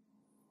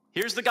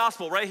 Here's the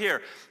gospel right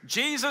here.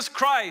 Jesus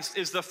Christ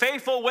is the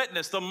faithful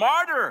witness, the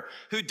martyr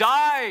who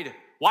died.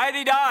 Why did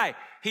he die?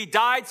 He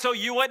died so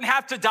you wouldn't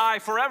have to die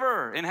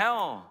forever in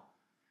hell.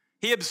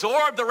 He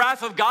absorbed the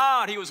wrath of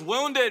God. He was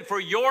wounded for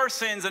your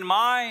sins and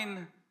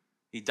mine.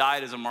 He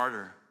died as a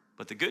martyr.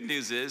 But the good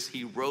news is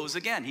he rose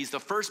again. He's the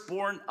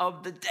firstborn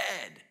of the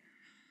dead.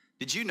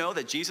 Did you know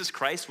that Jesus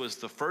Christ was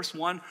the first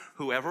one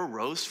who ever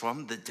rose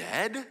from the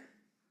dead? And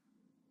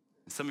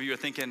some of you are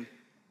thinking,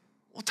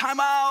 well, time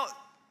out.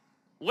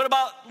 What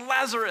about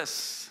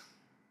Lazarus?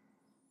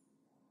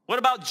 What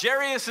about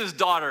Jairus'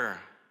 daughter?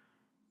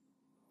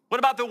 What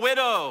about the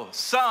widow,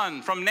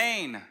 son from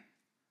Nain?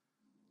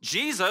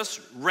 Jesus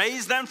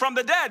raised them from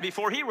the dead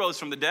before he rose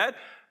from the dead.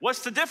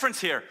 What's the difference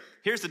here?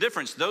 Here's the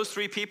difference. Those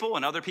three people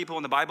and other people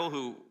in the Bible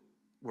who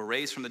were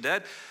raised from the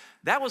dead,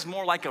 that was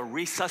more like a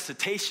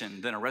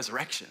resuscitation than a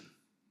resurrection.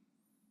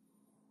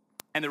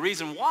 And the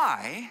reason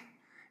why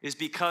is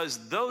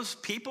because those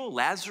people,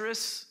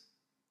 Lazarus,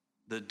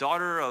 the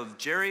daughter of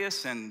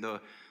Jairus, and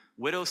the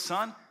widow's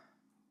son,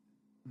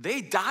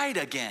 they died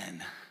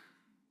again.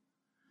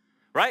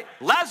 Right?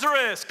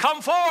 Lazarus,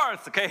 come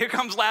forth. Okay, here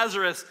comes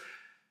Lazarus.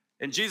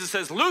 And Jesus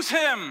says, loose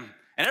him.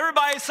 And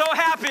everybody's so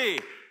happy,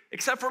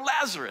 except for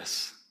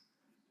Lazarus.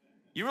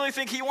 You really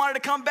think he wanted to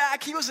come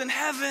back? He was in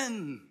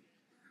heaven.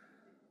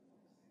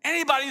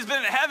 Anybody who's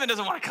been in heaven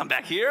doesn't want to come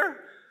back here.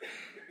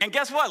 And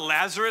guess what?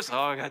 Lazarus,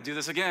 I got to do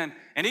this again.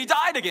 And he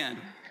died again.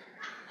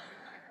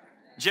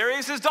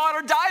 Jairus'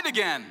 daughter died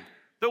again.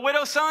 The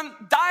widow's son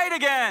died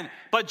again.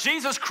 But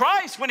Jesus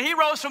Christ, when he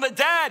rose from the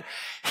dead,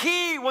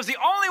 he was the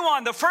only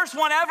one, the first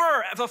one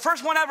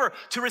ever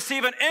to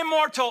receive an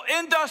immortal,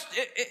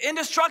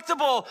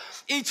 indestructible,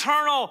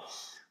 eternal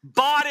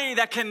body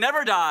that can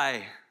never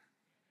die.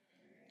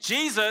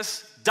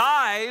 Jesus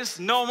dies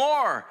no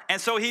more.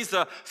 And so he's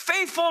the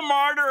faithful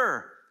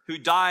martyr who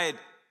died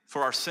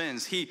for our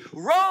sins. He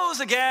rose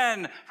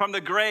again from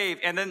the grave.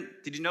 And then,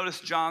 did you notice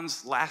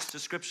John's last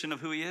description of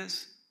who he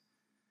is?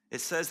 It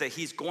says that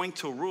he's going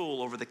to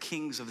rule over the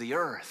kings of the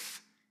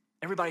earth.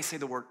 Everybody say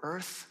the word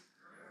earth.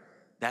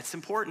 That's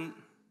important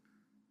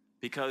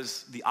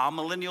because the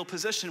amillennial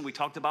position we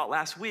talked about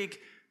last week,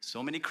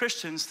 so many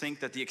Christians think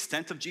that the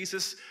extent of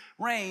Jesus'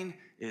 reign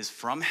is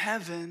from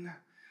heaven.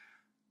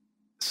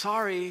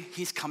 Sorry,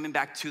 he's coming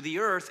back to the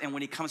earth, and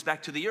when he comes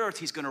back to the earth,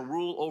 he's going to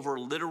rule over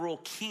literal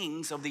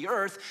kings of the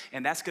earth,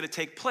 and that's going to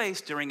take place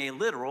during a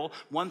literal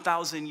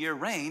 1,000-year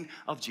reign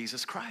of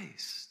Jesus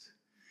Christ.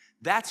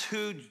 That's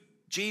who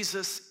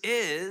Jesus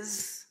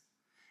is.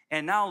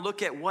 And now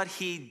look at what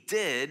he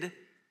did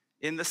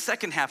in the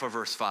second half of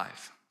verse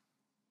 5.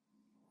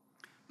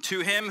 To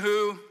him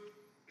who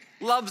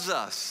loves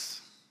us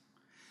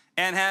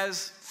and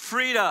has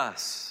freed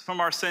us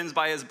from our sins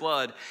by his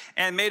blood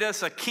and made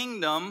us a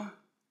kingdom,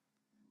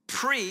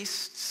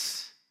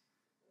 priests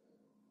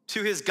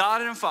to his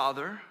God and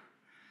Father.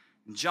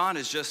 John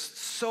is just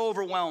so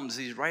overwhelmed as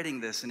he's writing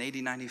this in AD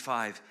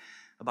 95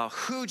 about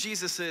who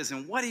Jesus is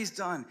and what he's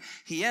done.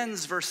 He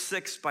ends verse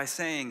 6 by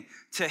saying,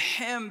 to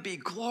him be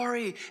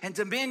glory and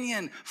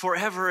dominion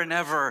forever and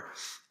ever.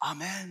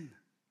 Amen.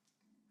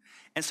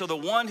 And so the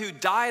one who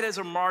died as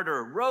a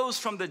martyr, rose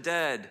from the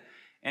dead,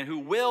 and who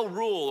will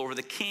rule over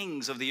the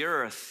kings of the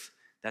earth,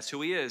 that's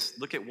who he is.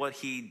 Look at what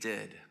he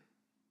did.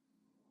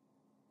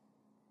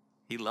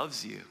 He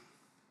loves you.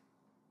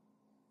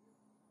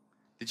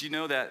 Did you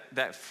know that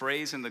that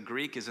phrase in the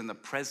Greek is in the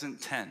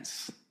present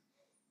tense?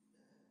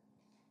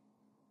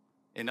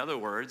 In other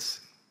words,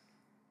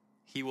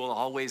 he will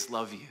always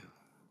love you.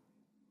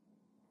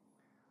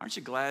 Aren't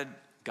you glad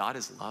God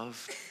is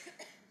love?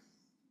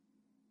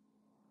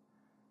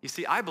 You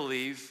see, I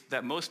believe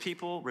that most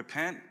people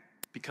repent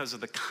because of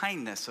the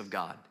kindness of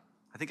God.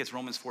 I think it's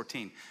Romans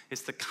 14.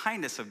 It's the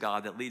kindness of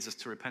God that leads us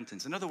to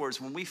repentance. In other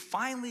words, when we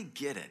finally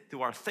get it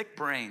through our thick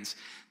brains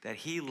that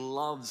he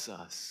loves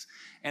us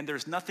and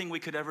there's nothing we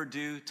could ever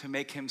do to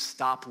make him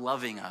stop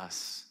loving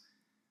us,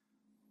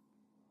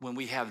 when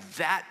we have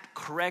that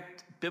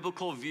correct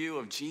biblical view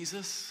of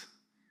Jesus,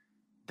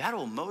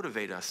 that'll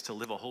motivate us to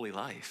live a holy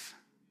life.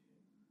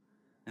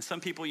 And some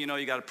people, you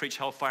got to preach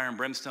hellfire and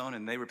brimstone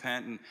and they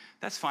repent, and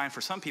that's fine for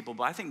some people,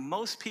 but I think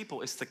most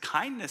people, it's the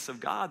kindness of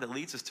God that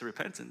leads us to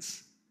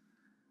repentance.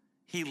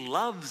 He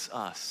loves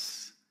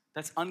us.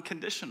 That's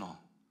unconditional.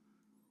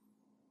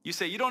 You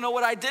say, you don't know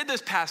what I did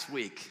this past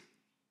week.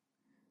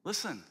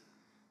 Listen,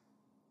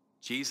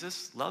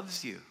 Jesus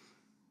loves you,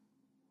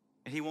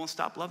 and he won't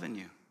stop loving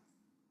you.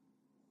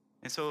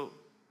 And so,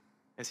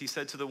 as he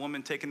said to the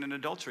woman taken in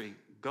adultery,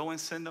 go and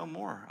sin no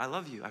more. I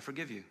love you. I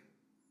forgive you.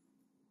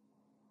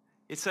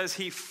 It says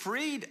he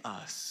freed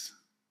us.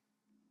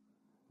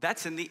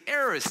 That's in the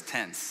aorist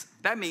tense.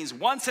 That means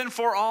once and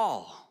for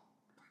all.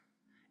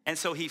 And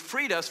so he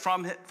freed us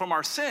from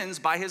our sins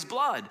by his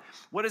blood.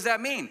 What does that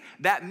mean?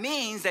 That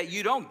means that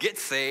you don't get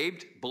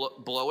saved,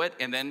 blow it,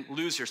 and then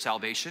lose your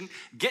salvation.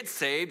 Get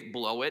saved,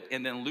 blow it,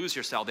 and then lose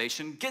your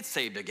salvation. Get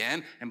saved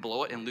again, and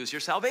blow it, and lose your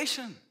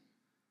salvation.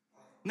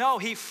 No,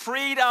 he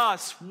freed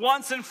us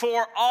once and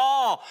for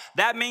all.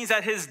 That means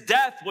that his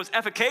death was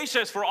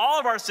efficacious for all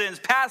of our sins,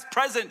 past,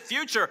 present,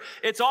 future.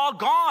 It's all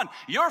gone.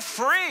 You're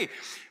free.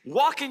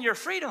 Walk in your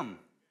freedom.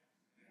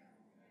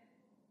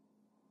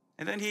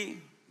 And then he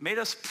made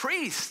us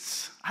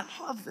priests. I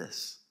love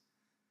this.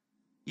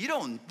 You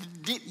don't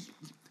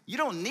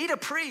need a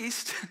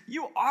priest.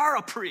 You are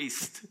a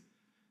priest.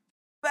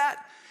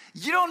 That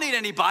you don't need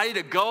anybody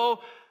to go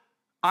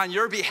on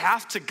your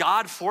behalf to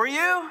God for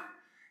you.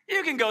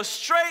 You can go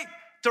straight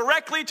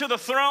directly to the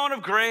throne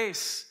of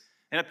grace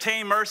and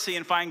obtain mercy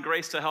and find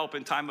grace to help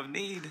in time of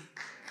need.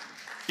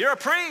 You're a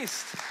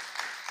priest.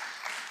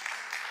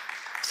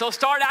 So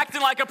start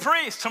acting like a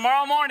priest.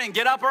 Tomorrow morning,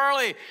 get up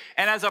early,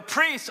 and as a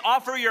priest,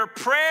 offer your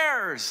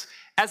prayers.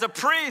 As a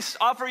priest,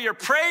 offer your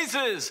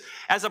praises.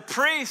 As a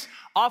priest,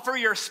 offer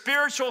your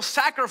spiritual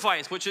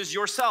sacrifice, which is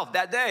yourself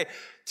that day,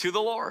 to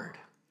the Lord.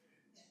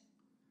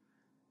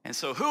 And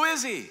so who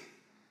is he?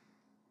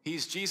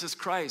 He's Jesus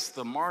Christ,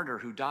 the martyr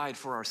who died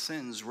for our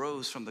sins,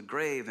 rose from the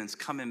grave, and is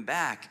coming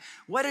back.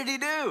 What did he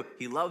do?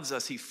 He loves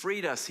us. He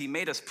freed us. He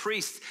made us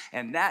priests.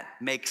 And that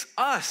makes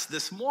us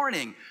this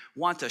morning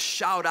want to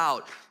shout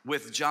out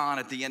with John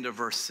at the end of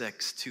verse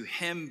 6, to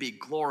him be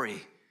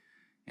glory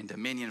and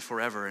dominion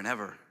forever and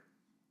ever.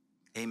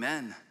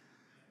 Amen.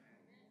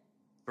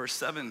 Verse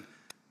 7,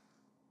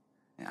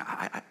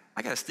 I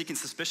got a sneaking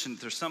suspicion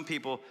that there's some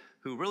people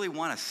who really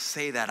want to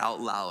say that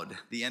out loud,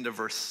 the end of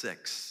verse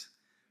 6.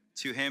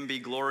 To him be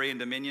glory and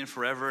dominion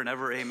forever and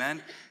ever,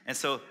 amen. And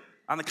so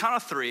on the count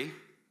of 3,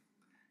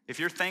 if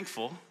you're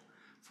thankful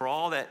for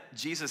all that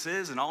Jesus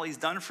is and all he's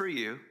done for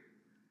you,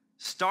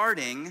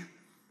 starting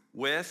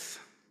with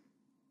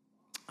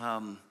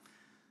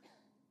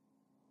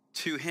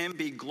to him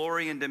be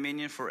glory and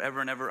dominion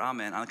forever and ever,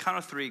 amen. On the count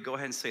of 3, go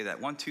ahead and say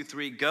that. 1, 2,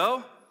 3,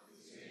 go.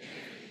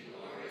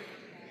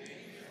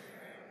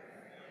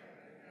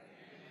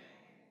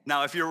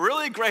 Now, if you're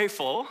really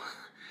grateful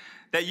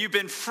that you've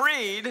been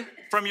freed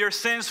from your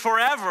sins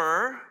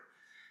forever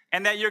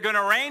and that you're going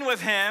to reign with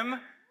him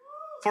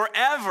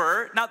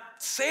forever, now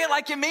say it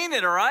like you mean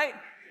it, all right?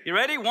 You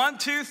ready? 1,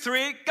 2,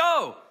 3,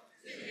 go.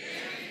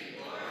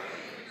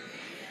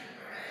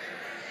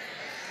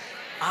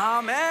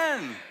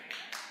 Amen.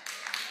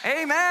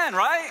 Amen,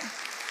 right?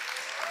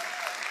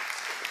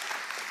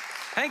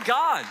 Thank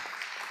God.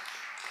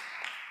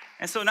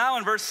 And so now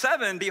in verse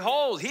 7,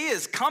 behold, he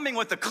is coming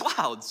with the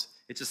clouds.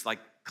 It's just like,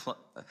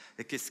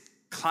 it gets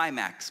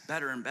climax,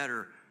 better and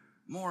better,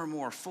 more and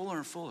more, fuller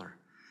and fuller.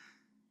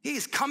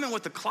 He's coming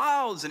with the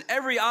clouds, and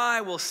every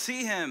eye will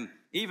see him,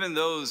 even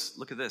those,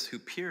 look at this, who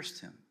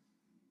pierced him.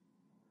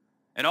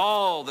 And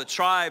all the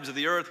tribes of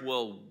the earth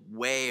will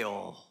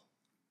wail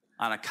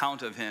on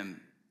account of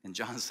him. And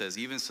John says,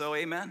 even so,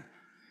 amen.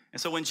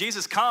 And so when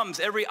Jesus comes,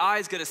 every eye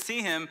is going to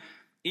see him,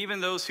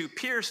 even those who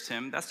pierced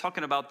him. That's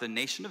talking about the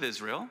nation of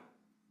Israel,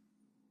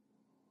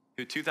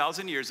 who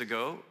 2,000 years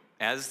ago,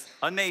 as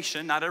a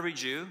nation, not every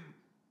Jew,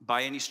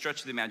 by any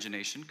stretch of the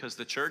imagination, because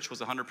the church was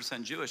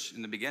 100% Jewish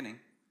in the beginning.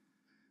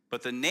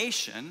 But the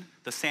nation,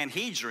 the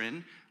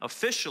Sanhedrin,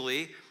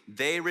 officially,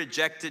 they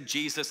rejected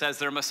Jesus as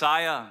their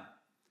Messiah.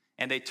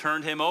 And they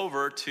turned him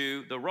over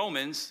to the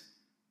Romans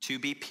to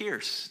be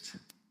pierced.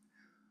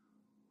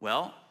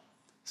 Well,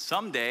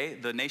 someday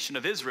the nation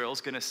of Israel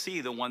is going to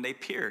see the one they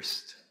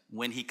pierced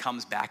when he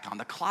comes back on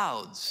the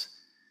clouds.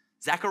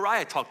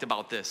 Zechariah talked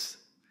about this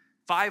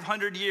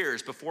 500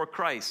 years before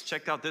Christ.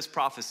 Check out this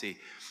prophecy.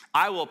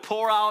 I will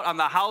pour out on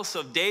the house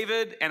of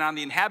David and on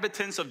the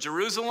inhabitants of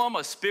Jerusalem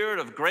a spirit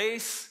of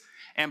grace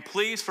and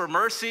pleas for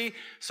mercy,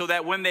 so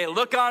that when they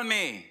look on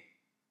me,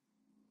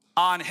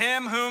 on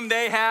him whom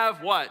they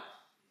have what?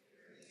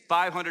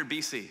 500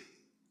 BC.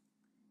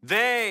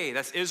 They,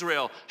 that's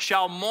Israel,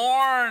 shall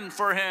mourn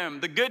for him.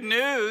 The good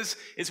news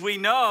is we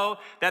know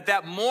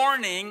that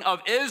mourning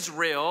of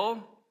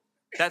Israel,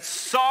 that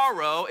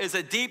sorrow, is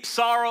a deep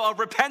sorrow of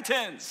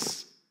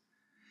repentance.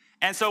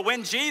 And so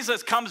when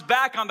Jesus comes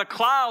back on the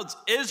clouds,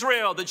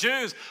 Israel, the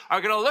Jews,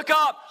 are going to look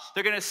up.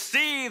 They're going to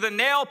see the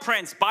nail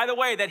prints, by the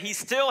way, that he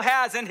still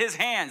has in his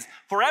hands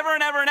forever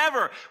and ever and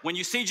ever. When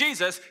you see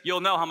Jesus,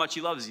 you'll know how much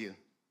he loves you.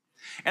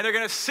 And they're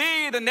going to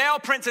see the nail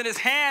prints in his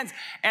hands,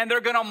 and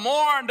they're going to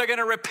mourn, they're going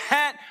to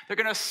repent, they're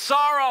going to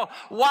sorrow.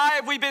 Why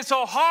have we been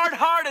so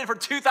hard-hearted for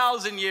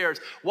 2,000 years?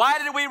 Why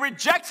did we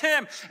reject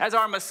him as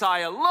our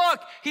Messiah?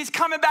 Look, he's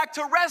coming back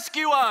to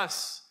rescue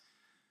us.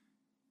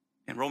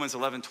 And Romans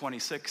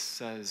 11:26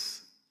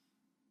 says,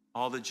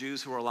 all the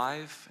Jews who are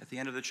alive at the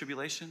end of the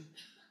tribulation,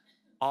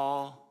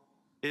 all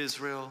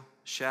Israel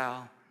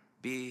shall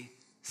be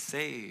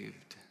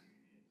saved.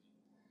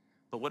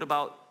 But what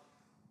about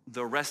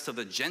the rest of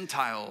the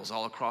Gentiles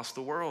all across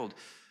the world?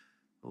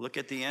 Look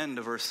at the end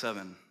of verse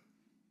 7.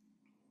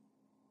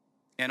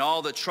 And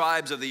all the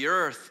tribes of the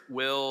earth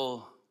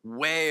will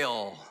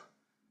wail.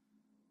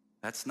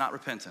 That's not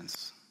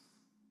repentance.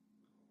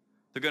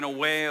 They're going to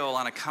wail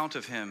on account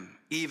of him.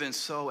 Even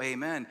so,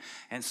 amen.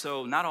 And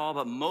so not all,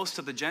 but most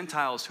of the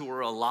Gentiles who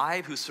are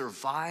alive, who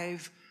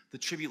survive the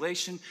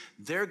tribulation,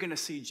 they're going to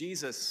see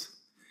Jesus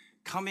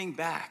coming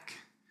back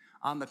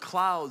on the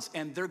clouds,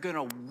 and they're going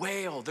to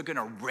wail. They're going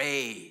to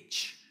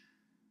rage.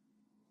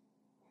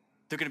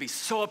 They're going to be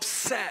so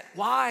upset.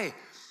 Why?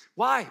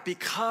 Why?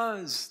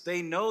 Because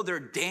they know they're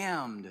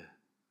damned.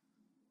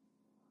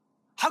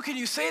 How can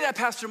you say that,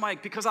 Pastor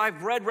Mike? Because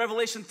I've read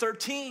Revelation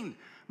 13.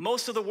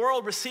 Most of the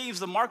world receives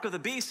the mark of the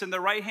beast in their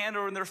right hand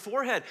or in their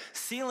forehead,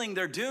 sealing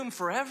their doom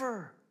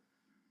forever.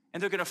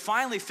 And they're going to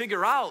finally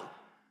figure out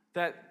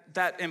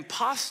that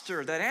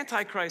imposter, that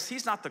Antichrist,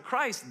 he's not the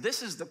Christ.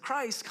 This is the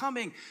Christ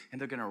coming.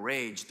 And they're going to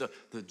rage.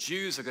 The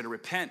Jews are going to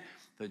repent.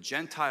 The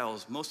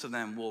Gentiles, most of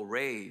them will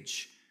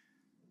rage.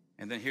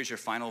 And then here's your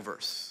final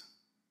verse.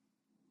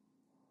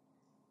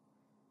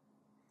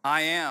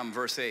 I am,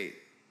 verse 8,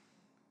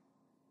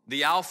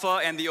 the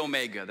Alpha and the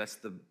Omega. That's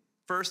the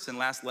first and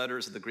last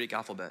letters of the Greek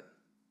alphabet.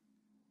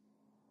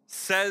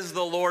 Says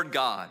the Lord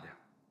God,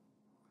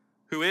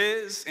 who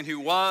is and who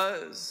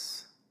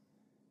was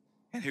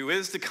and who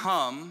is to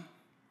come,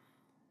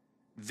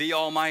 the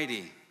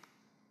Almighty.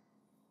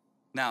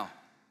 Now,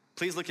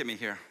 please look at me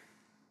here.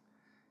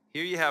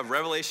 Here you have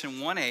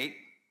Revelation 1:8,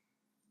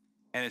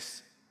 and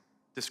it's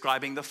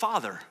describing the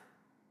Father.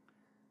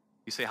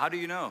 You say, how do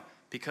you know?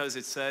 Because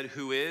it said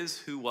who is,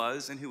 who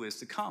was, and who is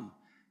to come.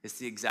 It's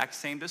the exact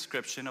same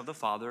description of the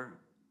Father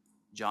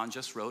John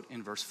just wrote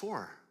in verse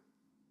 4.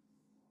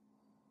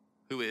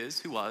 Who is,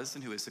 who was,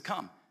 and who is to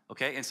come.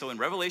 Okay, and so in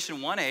Revelation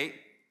 1:8,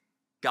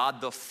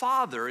 God the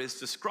Father is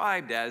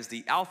described as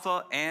the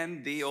Alpha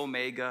and the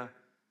Omega,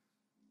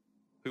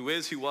 who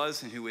is, who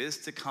was, and who is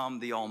to come,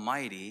 the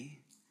Almighty.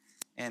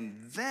 And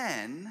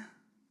then,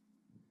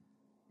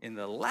 in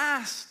the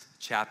last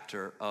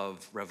chapter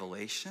of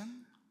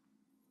Revelation,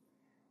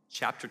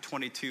 chapter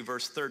 22,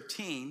 verse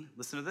 13,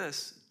 listen to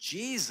this.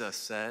 Jesus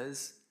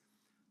says,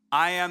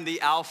 I am the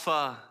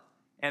Alpha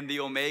and the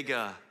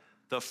Omega,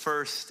 the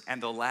first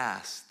and the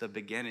last, the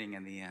beginning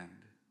and the end.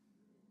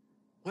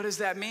 What does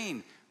that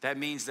mean? That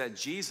means that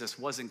Jesus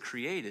wasn't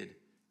created.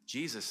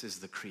 Jesus is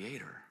the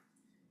creator.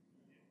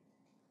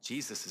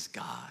 Jesus is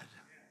God.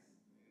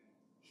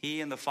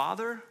 He and the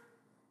Father,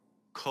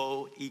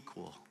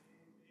 co-equal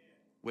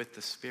with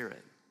the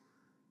Spirit.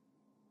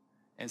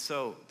 And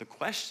so the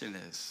question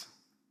is,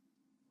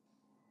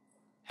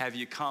 have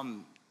you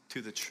come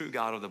to the true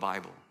God of the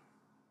Bible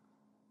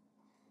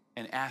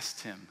and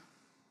asked him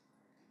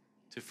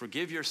to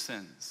forgive your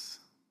sins?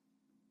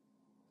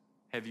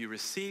 Have you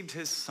received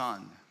his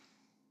Son?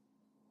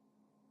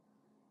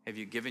 Have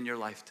you given your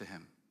life to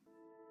him?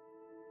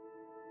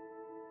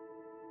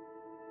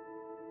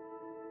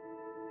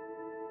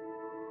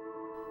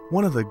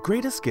 One of the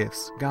greatest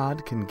gifts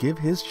God can give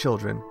his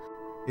children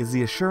is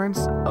the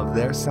assurance of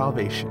their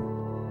salvation.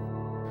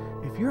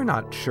 If you're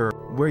not sure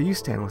where you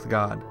stand with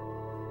God,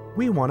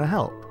 we want to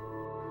help.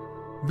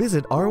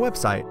 Visit our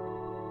website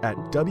at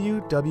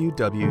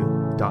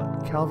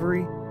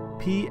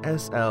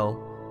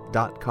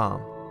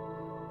www.calvarypsl.com.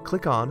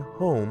 Click on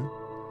Home,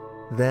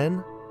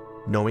 then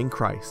Knowing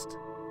Christ.